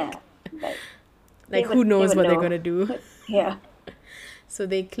 Yeah. Who knows what they're going to do? Yeah. So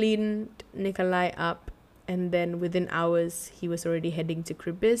they cleaned Nikolai up, and then within hours, he was already heading to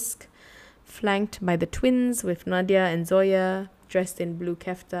Kribisk, flanked by the twins with Nadia and Zoya, dressed in blue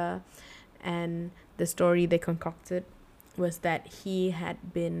kefta. And the story they concocted was that he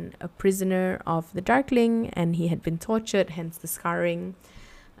had been a prisoner of the Darkling, and he had been tortured, hence the scarring.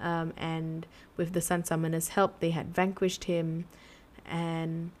 And with the Sun Summoner's help, they had vanquished him,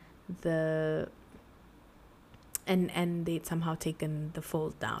 and and they'd somehow taken the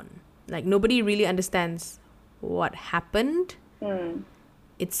fold down. Like, nobody really understands what happened.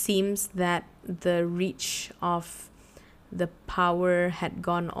 It seems that the reach of the power had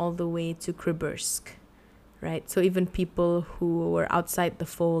gone all the way to Kribisk, right? So even people who were outside the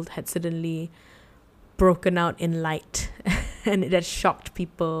fold had suddenly broken out in light, and it had shocked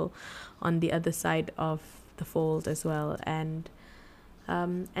people on the other side of the fold as well. And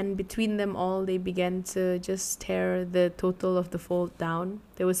between them all, they began to just tear the total of the fold down.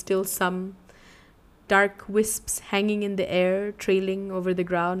 There was still some dark wisps hanging in the air, trailing over the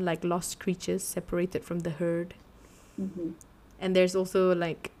ground like lost creatures separated from the herd. Mm-hmm. And there's also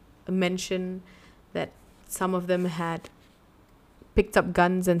like a mention that some of them had picked up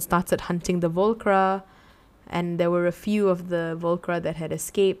guns and started hunting the Volcra, and there were a few of the Volcra that had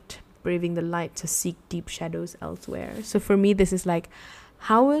escaped, braving the light to seek deep shadows elsewhere. So for me, this is like,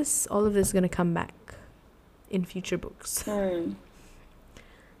 how is all of this going to come back in future books?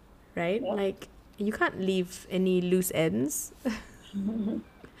 Right? Yep. Like, you can't leave any loose ends.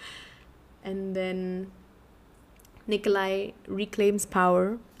 And then Nikolai reclaims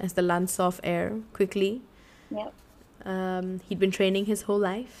power as the Landsov heir quickly. Yep. He'd been training his whole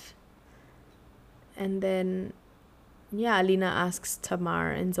life. And then, Alina asks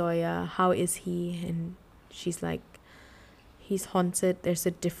Tamar and Zoya, how is he? And she's like, he's haunted. There's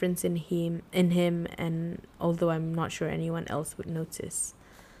a difference in him, and although I'm not sure anyone else would notice.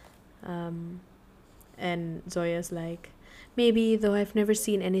 And Zoya's like, maybe, though I've never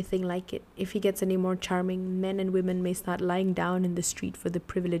seen anything like it. If he gets any more charming, men and women may start lying down in the street for the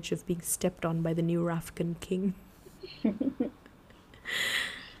privilege of being stepped on by the new Rafkan king.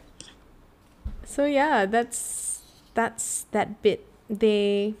 So yeah, that's that bit.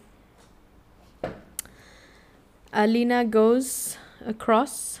 Alina goes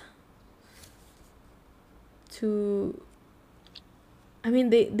across to,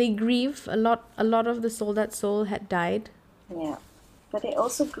 they grieve a lot. A lot of the Soul That Soul had died. Yeah. But they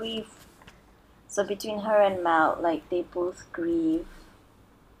also grieve. So between her and Mal, like, they both grieve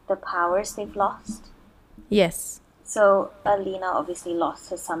the powers they've lost. Yes. So Alina obviously lost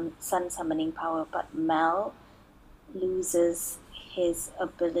her sun summoning power, but Mal loses his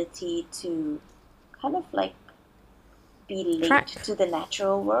ability to kind of like be linked to the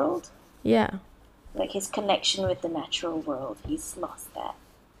natural world. Yeah. Like his connection with the natural world, he's lost that.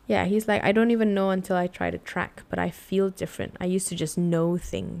 Yeah, he's like, I don't even know until I try to track, but I feel different. I used to just know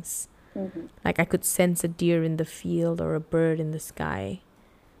things. Mm-hmm. Like I could sense a deer in the field or a bird in the sky.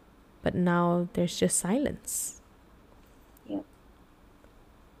 But now there's just silence. Yep.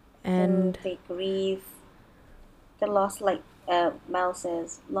 And And they grieve the loss, like Mel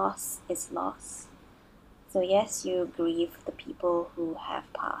says, loss is loss. So yes, you grieve the people who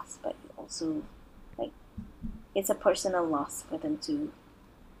have passed, but you also, like, it's a personal loss for them to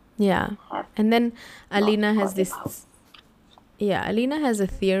yeah. have And then not Alina has got their this, powers. yeah, Alina has a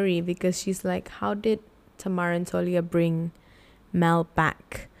theory because she's like, how did Tamara and Tolia bring Mel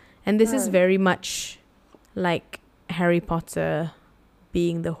back? And this is Mm, very much like Harry Potter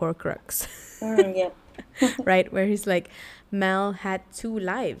being the Horcrux, yep. right? Where he's like, Mel had two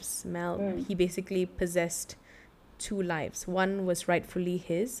lives. Mel, Mm, he basically possessed two lives. One was rightfully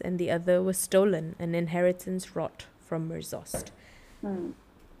his, and the other was stolen, an inheritance wrought from Merzost. mm,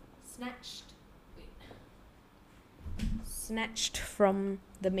 Snatched from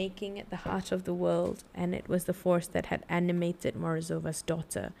the making at the heart of the world, and it was the force that had animated Morozova's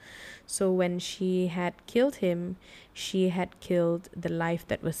daughter. So when she had killed him, she had killed the life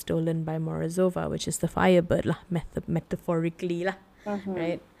that was stolen by Morozova, which is the firebird, lah, metaphorically, lah, mm-hmm.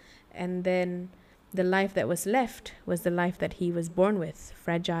 right? And then the life that was left was the life that he was born with,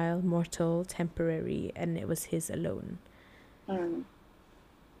 fragile, mortal, temporary, and it was his alone. Mm.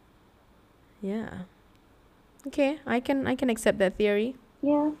 Yeah. Okay, I can accept that theory.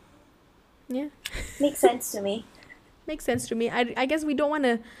 Yeah, Yeah. makes sense to me. Makes sense to me. I guess we don't want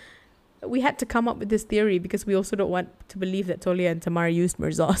to. We had to come up with this theory because we also don't want to believe that Tolia and Tamara used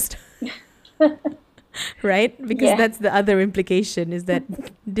Merzost. Right? Because Yeah. that's the other implication is that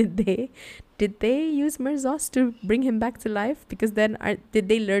did they use Merzost to bring him back to life? Because then did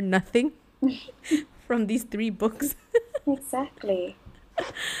they learn nothing from these 3 books? Exactly.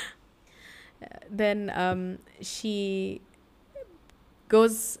 Then she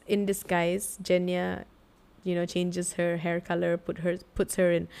goes in disguise. Jenya, changes her hair color, puts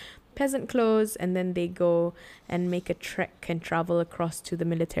her in peasant clothes, and then they go and make a trek and travel across to the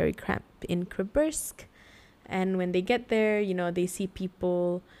military camp in Kribersk. And when they get there, they see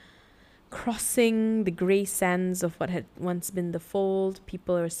people crossing the grey sands of what had once been the fold.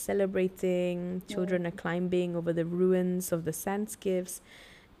 People are celebrating. Children are climbing over the ruins of the sand skiffs.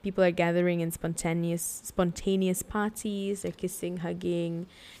 People are gathering in spontaneous parties. They're kissing, hugging,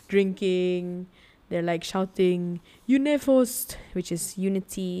 drinking. They're like shouting "Unefost," which is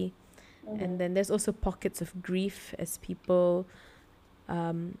unity. Mm-hmm. And then there's also pockets of grief as people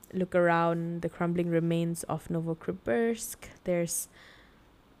look around the crumbling remains of Novokribersk. There's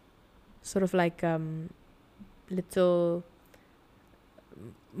sort of like little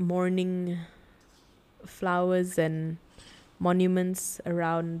mourning flowers and monuments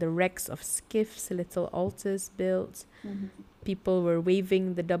around the wrecks of skiffs, little altars built. Mm-hmm. People were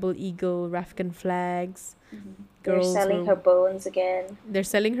waving the double eagle Rafkan flags. Mm-hmm. They're Girls selling her bones again. They're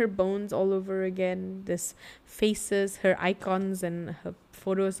selling her bones all over again. There's faces, her icons, and her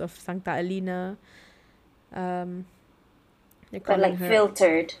photos of Sankta Alina. They're But calling like her,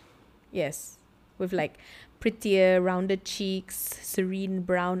 filtered. yes, with like prettier, rounded cheeks, serene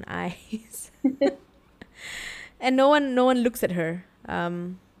brown eyes. And no one looks at her.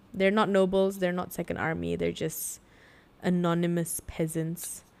 They're not nobles. They're not second army. They're just anonymous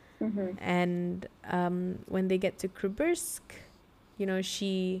peasants. Mm-hmm. And when they get to Kribersk,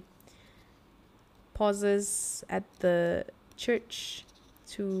 she pauses at the church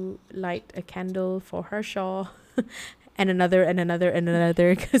to light a candle for Harshaw and another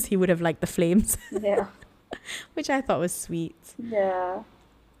because he would have liked the flames. Yeah. Which I thought was sweet. Yeah.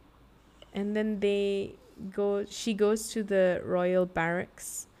 And then she goes to the royal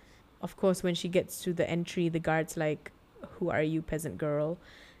barracks. Of course, when she gets to the entry, the guard's like, "Who are you, peasant girl?"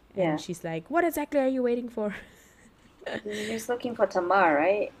 And Yeah. she's like, "What exactly are you waiting for?" You're just looking for Tamar,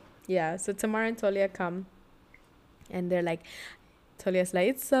 right? Yeah, so Tamar and Tolia come, and they're like, Tolia's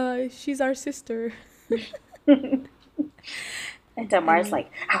like, she's our sister. And Tamar's And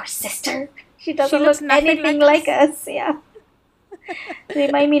like, our sister? She doesn't she looks look nothing anything like like us. Yeah.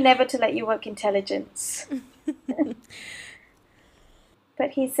 Remind me never to let you work intelligence.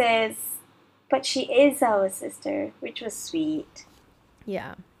 But he says, but she is our sister, which was sweet.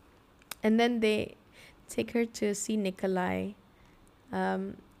 Yeah. And then they take her to see Nikolai.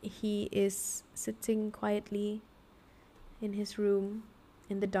 He is sitting quietly in his room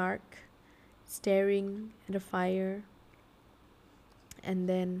in the dark, staring at a fire. And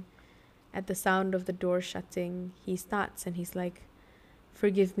then at the sound of the door shutting, he starts and he's like,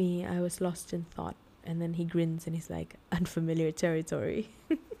 "Forgive me, I was lost in thought." And then he grins and he's like, "Unfamiliar territory."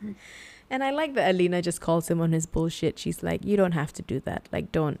 And I like that Alina just calls him on his bullshit. She's like, "You don't have to do that.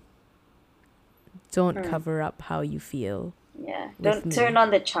 Like, don't cover up how you feel." Yeah. with Don't me." turn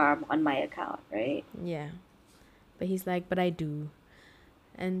on the charm on my account, right? Yeah. But he's like, "But I do."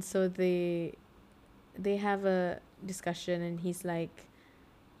 And so they have a discussion, and he's like,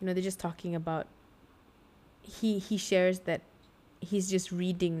 they're just talking about, he shares that he's just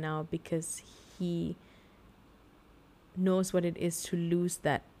reading now because he knows what it is to lose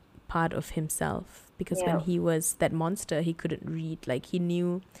that part of himself, because when he was that monster, he couldn't read. Like, he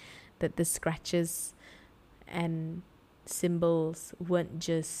knew that the scratches and symbols weren't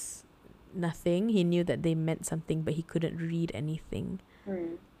just nothing. He knew that they meant something, but he couldn't read anything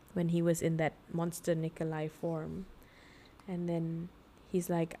when he was in that monster Nikolai form. And then he's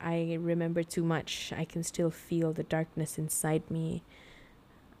like, I remember too much. I can still feel the darkness inside me.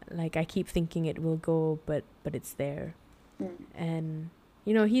 Like, I keep thinking it will go, but it's there. And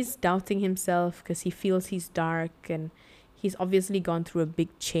he's doubting himself because he feels he's dark, and he's obviously gone through a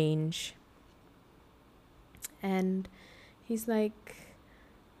big change. And he's like,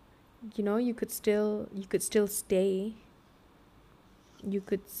 you could still stay. You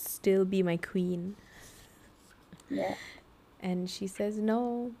could still be my queen. Yeah. And she says,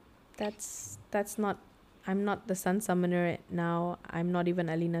 no, that's not, I'm not the Sun Summoner now. I'm not even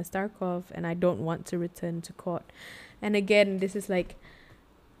Alina Starkov, and I don't want to return to court. And again, this is like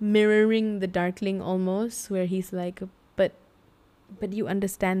mirroring the Darkling almost, where he's like, but you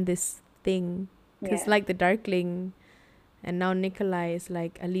understand this thing. Because like the Darkling, and now Nikolai is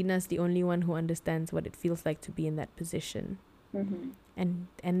like, Alina's the only one who understands what it feels like to be in that position. And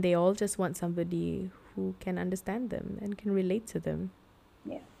they all just want somebody who can understand them and can relate to them.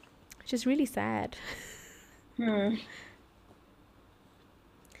 Yeah. Which is really sad. And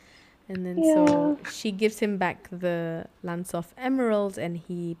then so she gives him back the Lance of Emeralds, and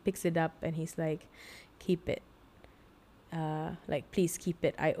he picks it up, and he's like, keep it. Like, please keep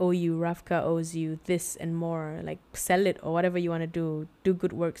it. I owe you. Ravka owes you this and more. Like, sell it or whatever you want to do. Do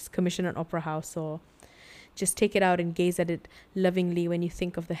good works. Commission an opera house, or just take it out and gaze at it lovingly when you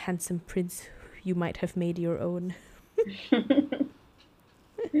think of the handsome prince you might have made your own.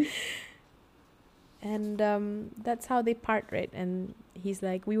 And that's how they part, right? And he's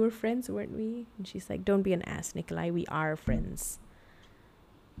like, we were friends, weren't we? And she's like, don't be an ass, Nikolai. We are friends.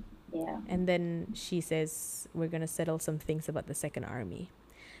 Yeah. And then she says, we're going to settle some things about the Second Army.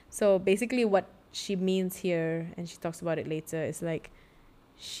 So basically what she means here, and she talks about it later, is like,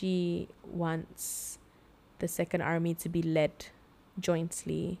 she wants the Second Army to be led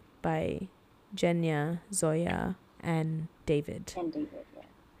jointly by Genya, Zoya, and David.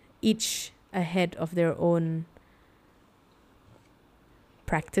 Each ahead of their own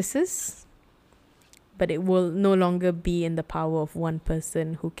practices, but it will no longer be in the power of one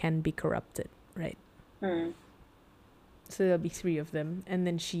person who can be corrupted, right? So there'll be 3 of them, and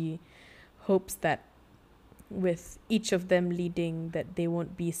then she hopes that with each of them leading, that they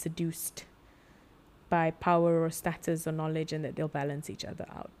won't be seduced by power or status or knowledge, and that they'll balance each other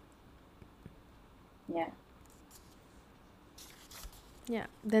out. Yeah.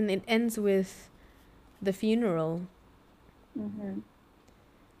 Then it ends with the funeral.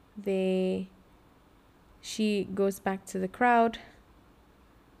 She goes back to the crowd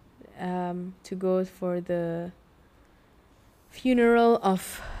to go for the funeral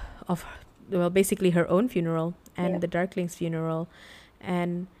of basically her own funeral and the Darkling's funeral,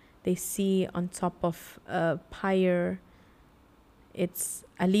 and they see on top of a pyre, it's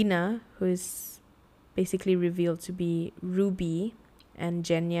Alina, who is basically revealed to be Ruby, and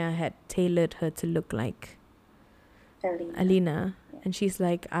Genya had tailored her to look like Alina. And she's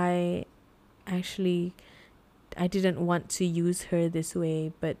like, I didn't want to use her this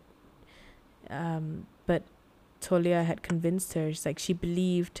way, but Tolia had convinced her. She's like, she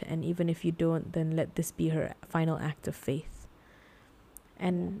believed, and even if you don't, then let this be her final act of faith.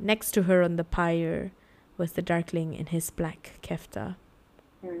 And next to her on the pyre was the Darkling in his black kefta.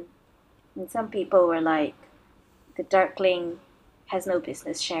 And some people were like, the Darkling has no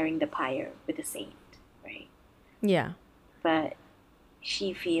business sharing the pyre with a saint, right? Yeah. But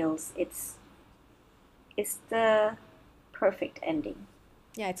she feels it's the perfect ending.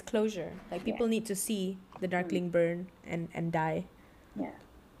 Yeah, it's closure. Like, people need to see the Darkling burn and die. Yeah.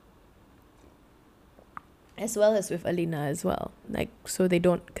 As well as with Alina as well. Like, so they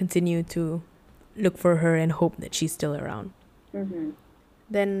don't continue to look for her and hope that she's still around.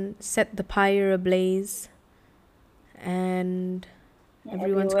 Then set the pyre ablaze, and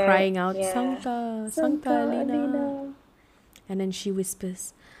everyone's crying out, Sancta, Sancta Alina. And then she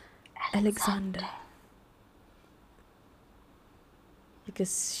whispers, Alexander.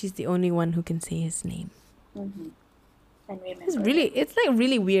 Because she's the only one who can say his name. And remember, it's like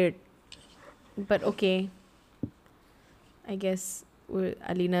really weird. But okay. I guess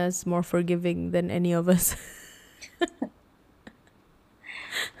Alina's more forgiving than any of us.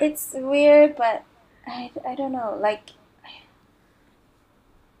 It's weird, but I don't know. Like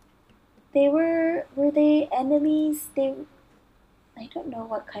were they enemies? I don't know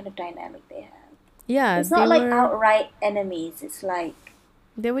what kind of dynamic they have. Yeah, It's not like outright enemies. It's like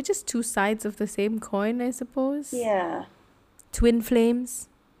they were just two sides of the same coin, I suppose. yeah, Twin flames.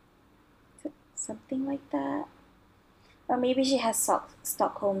 something like that. Or maybe she has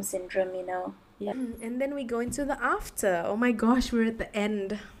Stockholm syndrome, you know. Yeah. And then we go into the after. Oh my gosh, we're at the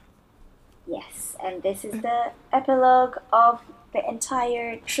end. Yes, and this is the epilogue of the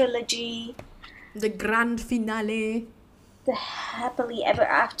entire trilogy. The grand finale. The happily ever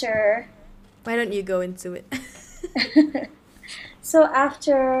after. Why don't you go into it? So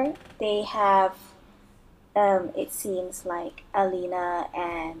after they have, it seems like Alina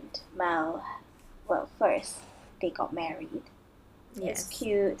and Mal, well, first they got married. Yes. It's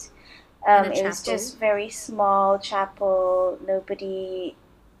cute. In a It was chapel. just very small chapel. Nobody.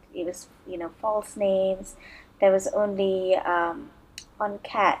 It was false names. There was only one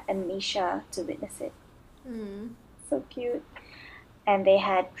cat and Misha to witness it. So cute. And they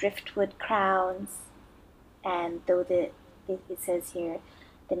had driftwood crowns, and though it says here,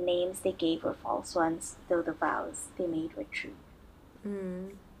 the names they gave were false ones, though the vows they made were true.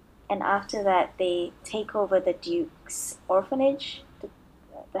 And after that, they take over the Duke's orphanage,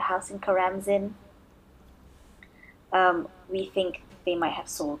 the house in Karamzin. We think they might have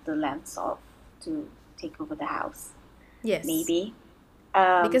sold the lands off to take over the house. Yes. Maybe.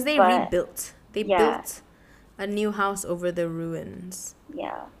 Because they rebuilt. They yeah. built a new house over the ruins.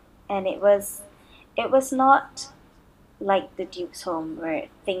 Yeah. And it was not like the Duke's home where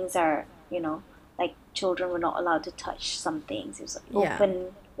things are, like children were not allowed to touch some things. It was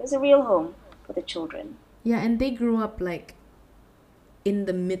open. It was a real home for the children. Yeah, and they grew up like in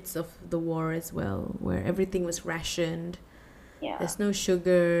the midst of the war as well, where everything was rationed. Yeah. There's no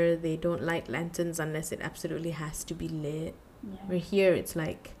sugar. They don't light lanterns unless it absolutely has to be lit. Yeah. Where here it's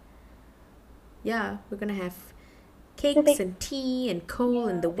like, yeah, we're gonna have cakes and tea and coal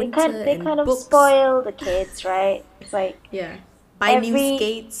in the winter. They kind of spoil the kids, right? It's like buy new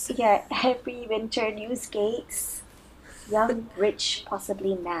skates. Yeah, every winter new skates. Young, rich,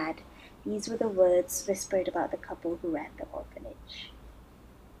 possibly mad. These were the words whispered about the couple who ran the orphanage.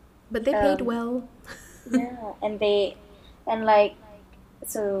 But they paid well. Yeah,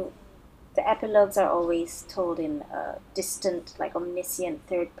 so the epilogues are always told in a distant, like omniscient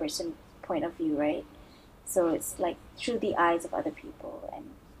third person point of view, right? So it's like through the eyes of other people,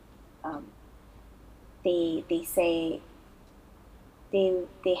 and they say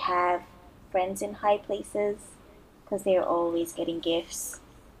they have friends in high places because they're always getting gifts.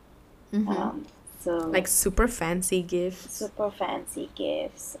 So like super fancy gifts. Super fancy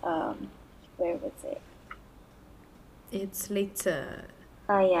gifts. Where was it? It's later.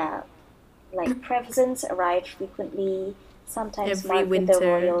 Yeah, like presents arrived frequently, sometimes Every marked winter. with the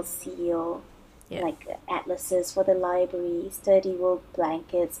royal seal. Yeah. Like atlases for the library, sturdy wool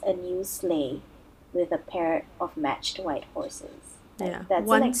blankets, a new sleigh with a pair of matched white horses. Yeah, that's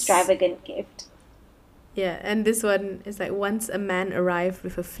an extravagant gift. Yeah, and this one is like, once a man arrived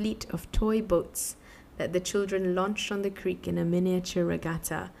with a fleet of toy boats that the children launched on the creek in a miniature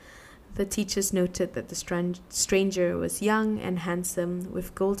regatta. The teachers noted that the stranger was young and handsome,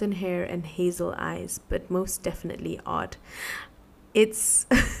 with golden hair and hazel eyes, but most definitely odd. It's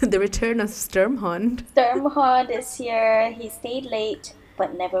the return of Sturmhond. Sturmhond is here. He stayed late,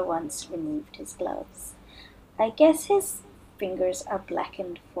 but never once removed his gloves. I guess his fingers are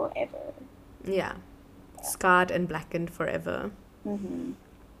blackened forever. Yeah. Scarred and blackened forever. Mm-hmm.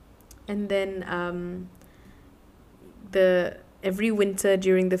 And then every winter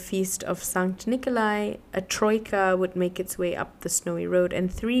during the feast of Sankt Nikolai, a troika would make its way up the snowy road,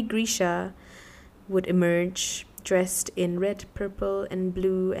 and 3 Grisha would emerge dressed in red, purple, and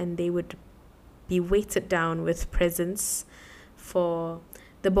blue, and they would be weighted down with presents for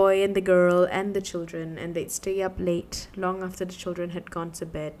the boy and the girl and the children, and they'd stay up late, long after the children had gone to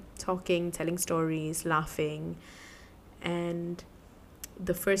bed, talking, telling stories, laughing. And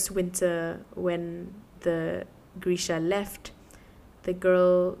the first winter, when the Grisha left, the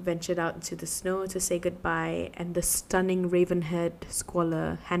girl ventured out into the snow to say goodbye, and the stunning raven-haired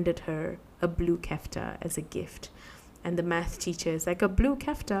squaller handed her a blue kefta as a gift. And the math teacher is like, a blue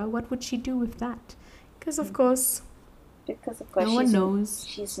kefta? What would she do with that? Because of course no one knows.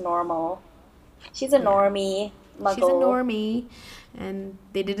 She's normal. She's a normie. Muggle. She's a normie. And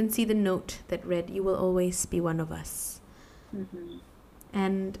they didn't see the note that read, "You will always be one of us." Mm-hmm.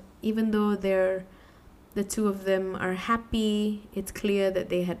 And even though the two of them are happy, it's clear that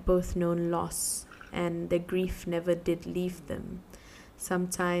they had both known loss, and their grief never did leave them.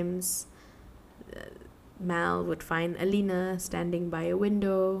 Sometimes Mal would find Alina standing by a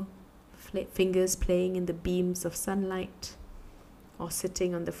window, fingers playing in the beams of sunlight, or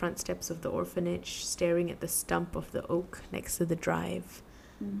sitting on the front steps of the orphanage, staring at the stump of the oak next to the drive.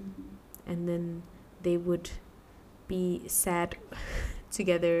 And then they would be sad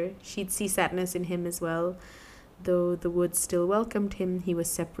together. She'd see sadness in him as well. Though the woods still welcomed him, he was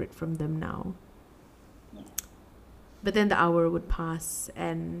separate from them now. Yeah. But then the hour would pass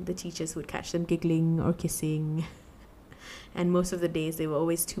and the teachers would catch them giggling or kissing. And most of the days they were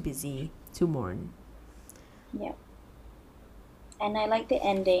always too busy to mourn. Yeah. And I like the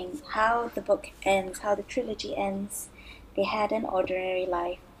ending, how the book ends, how the trilogy ends. They had an ordinary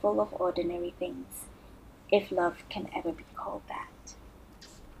life, full of ordinary things, if love can ever be called that.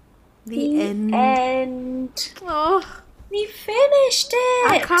 The end. end. Oh, We finished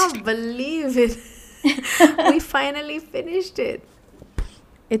it! I can't believe it. We finally finished it.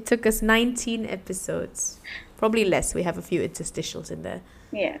 It took us 19 episodes. Probably less. We have a few interstitials in there.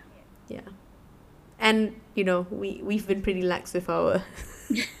 Yeah. Yeah. And, you know, we've been pretty lax with our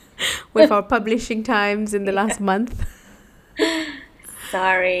with our publishing times in the last month.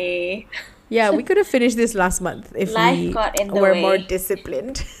 Sorry. Yeah, we could have finished this last month if Life got in the were way. more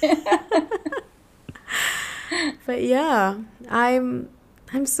disciplined. But yeah, I'm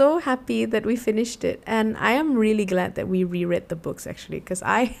so happy that we finished it, and I am really glad that we reread the books actually, because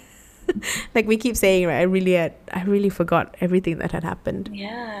I like we keep saying, right, I really forgot everything that had happened.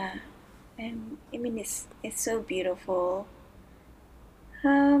 Yeah. And I mean it's so beautiful.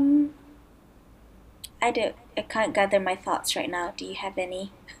 I can't gather my thoughts right now. Do you have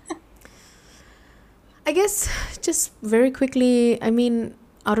any? I guess just very quickly, I mean,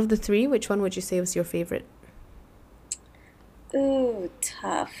 out of the three, which one would you say was your favorite? Ooh,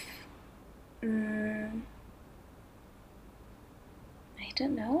 tough. I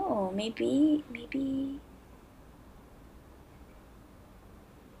don't know. Maybe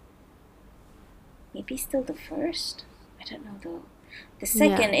still the first. I don't know though. The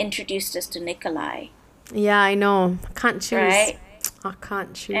second introduced us to Nikolai, Yeah, I know. I can't choose. right? I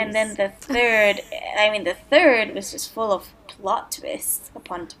can't choose. And then the third was just full of plot twists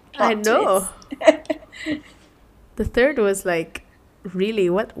upon plot I know. twists. The third was like, really,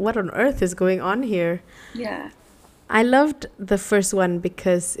 what on earth is going on here? Yeah. I loved the first one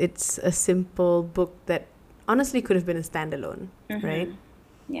because it's a simple book that honestly could have been a standalone, right?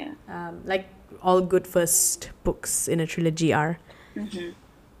 Yeah. Like all good first books in a trilogy are.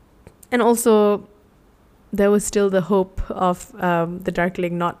 And also, there was still the hope of the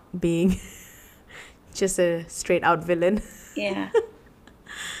Darkling not being just a straight out villain. Yeah.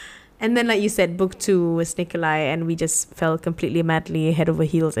 And then, like you said, book 2 was Nikolai, and we just fell completely madly head over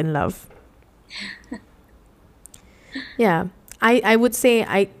heels in love. Yeah, I would say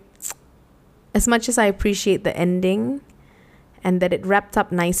as much as I appreciate the ending and that it wrapped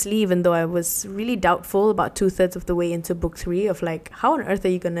up nicely, even though I was really doubtful about 2/3 of the way into book 3 of like, how on earth are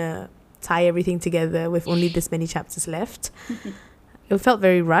you gonna tie everything together with only this many chapters left? It felt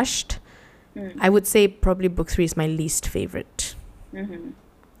very rushed. I would say probably book 3 is my least favorite.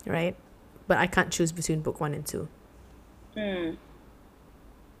 Right? But I can't choose between book 1 and 2.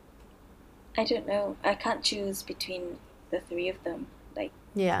 I don't know. I can't choose between the three of them. Like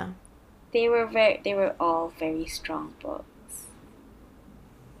Yeah. they were all very strong books.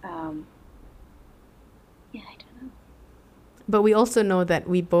 Yeah, I don't know. But we also know that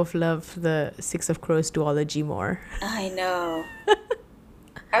we both love the Six of Crows duology more. I know.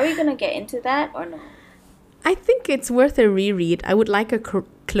 Are we gonna get into that or no? I think it's worth a reread. I would like a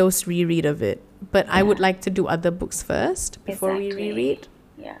close reread of it, but I would like to do other books first before we reread.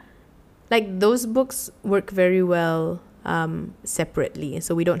 Yeah. Like those books work very well separately,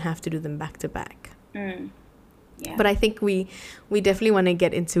 so we don't have to do them back to back. Yeah. But I think we definitely want to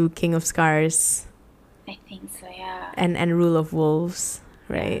get into King of Scars. I think so, yeah. And Rule of Wolves,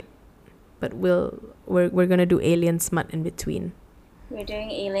 right? But we're gonna do Alien Smut in between. We're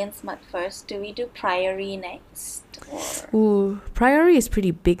doing Alien Smut first. Do we do Priory next? Or Ooh, Priory is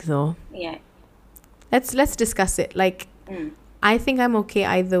pretty big though. yeah. Let's discuss it. Like, I think I'm okay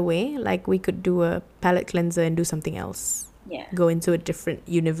either way. Like, we could do a palette cleanser and do something else. Yeah. Go into a different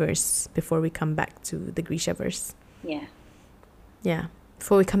universe before we come back to the Grishaverse. Yeah. Yeah.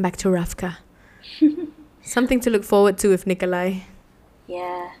 Before we come back to Ravka. Something to look forward to with Nikolai.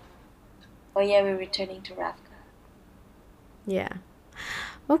 Yeah. Oh yeah, we're returning to Ravka. Yeah.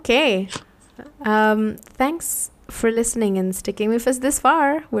 Okay. Thanks for listening and sticking with us this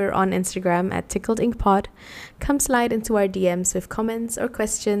far. We're on Instagram at Tickled Ink Pod. Come slide into our DMs with comments or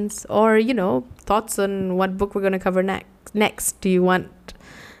questions or, thoughts on what book we're going to cover next. Do you want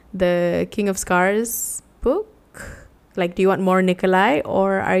the King of Scars book? Like, do you want more Nikolai,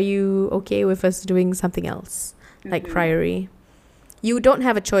 or are you okay with us doing something else, like Priory? You don't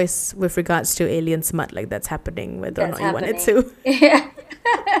have a choice with regards to alien smut, like that's happening, whether or not you want it to. Yeah.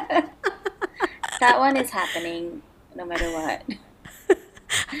 That one is happening no matter what.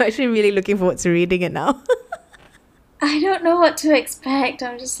 I'm actually really looking forward to reading it now. I don't know what to expect.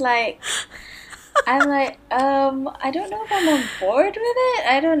 I'm like, I don't know if I'm on board with it.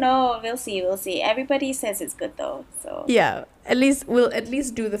 I don't know. We'll see. Everybody says it's good though. So yeah, we'll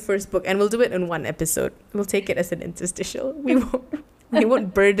do the first book, and we'll do it in one episode. We'll take it as an interstitial. We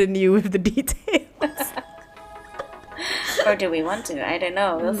won't burden you with the details. Or do we want to? I don't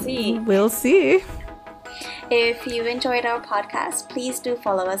know. We'll see. If you enjoyed our podcast, please do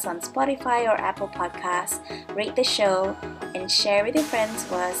follow us on Spotify or Apple Podcasts, rate the show, and share with your friends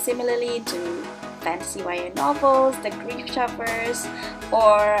who are similarly into fantasy YA novels, the grief shoppers,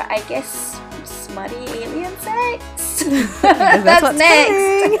 or I guess smutty alien sex. That's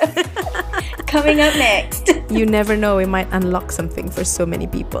next. Coming up next. You never know, it might unlock something for so many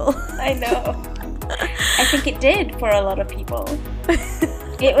people. I know. I think it did for a lot of people.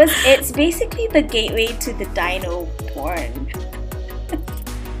 It's basically the gateway to the dino porn.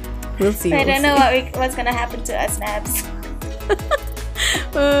 We'll see. I don't know what's gonna happen to us, Nabs.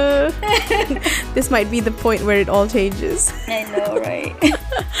 This might be the point where it all changes. I know, right?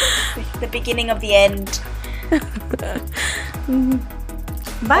 The beginning of the end.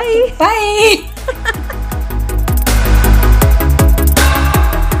 Bye. Bye.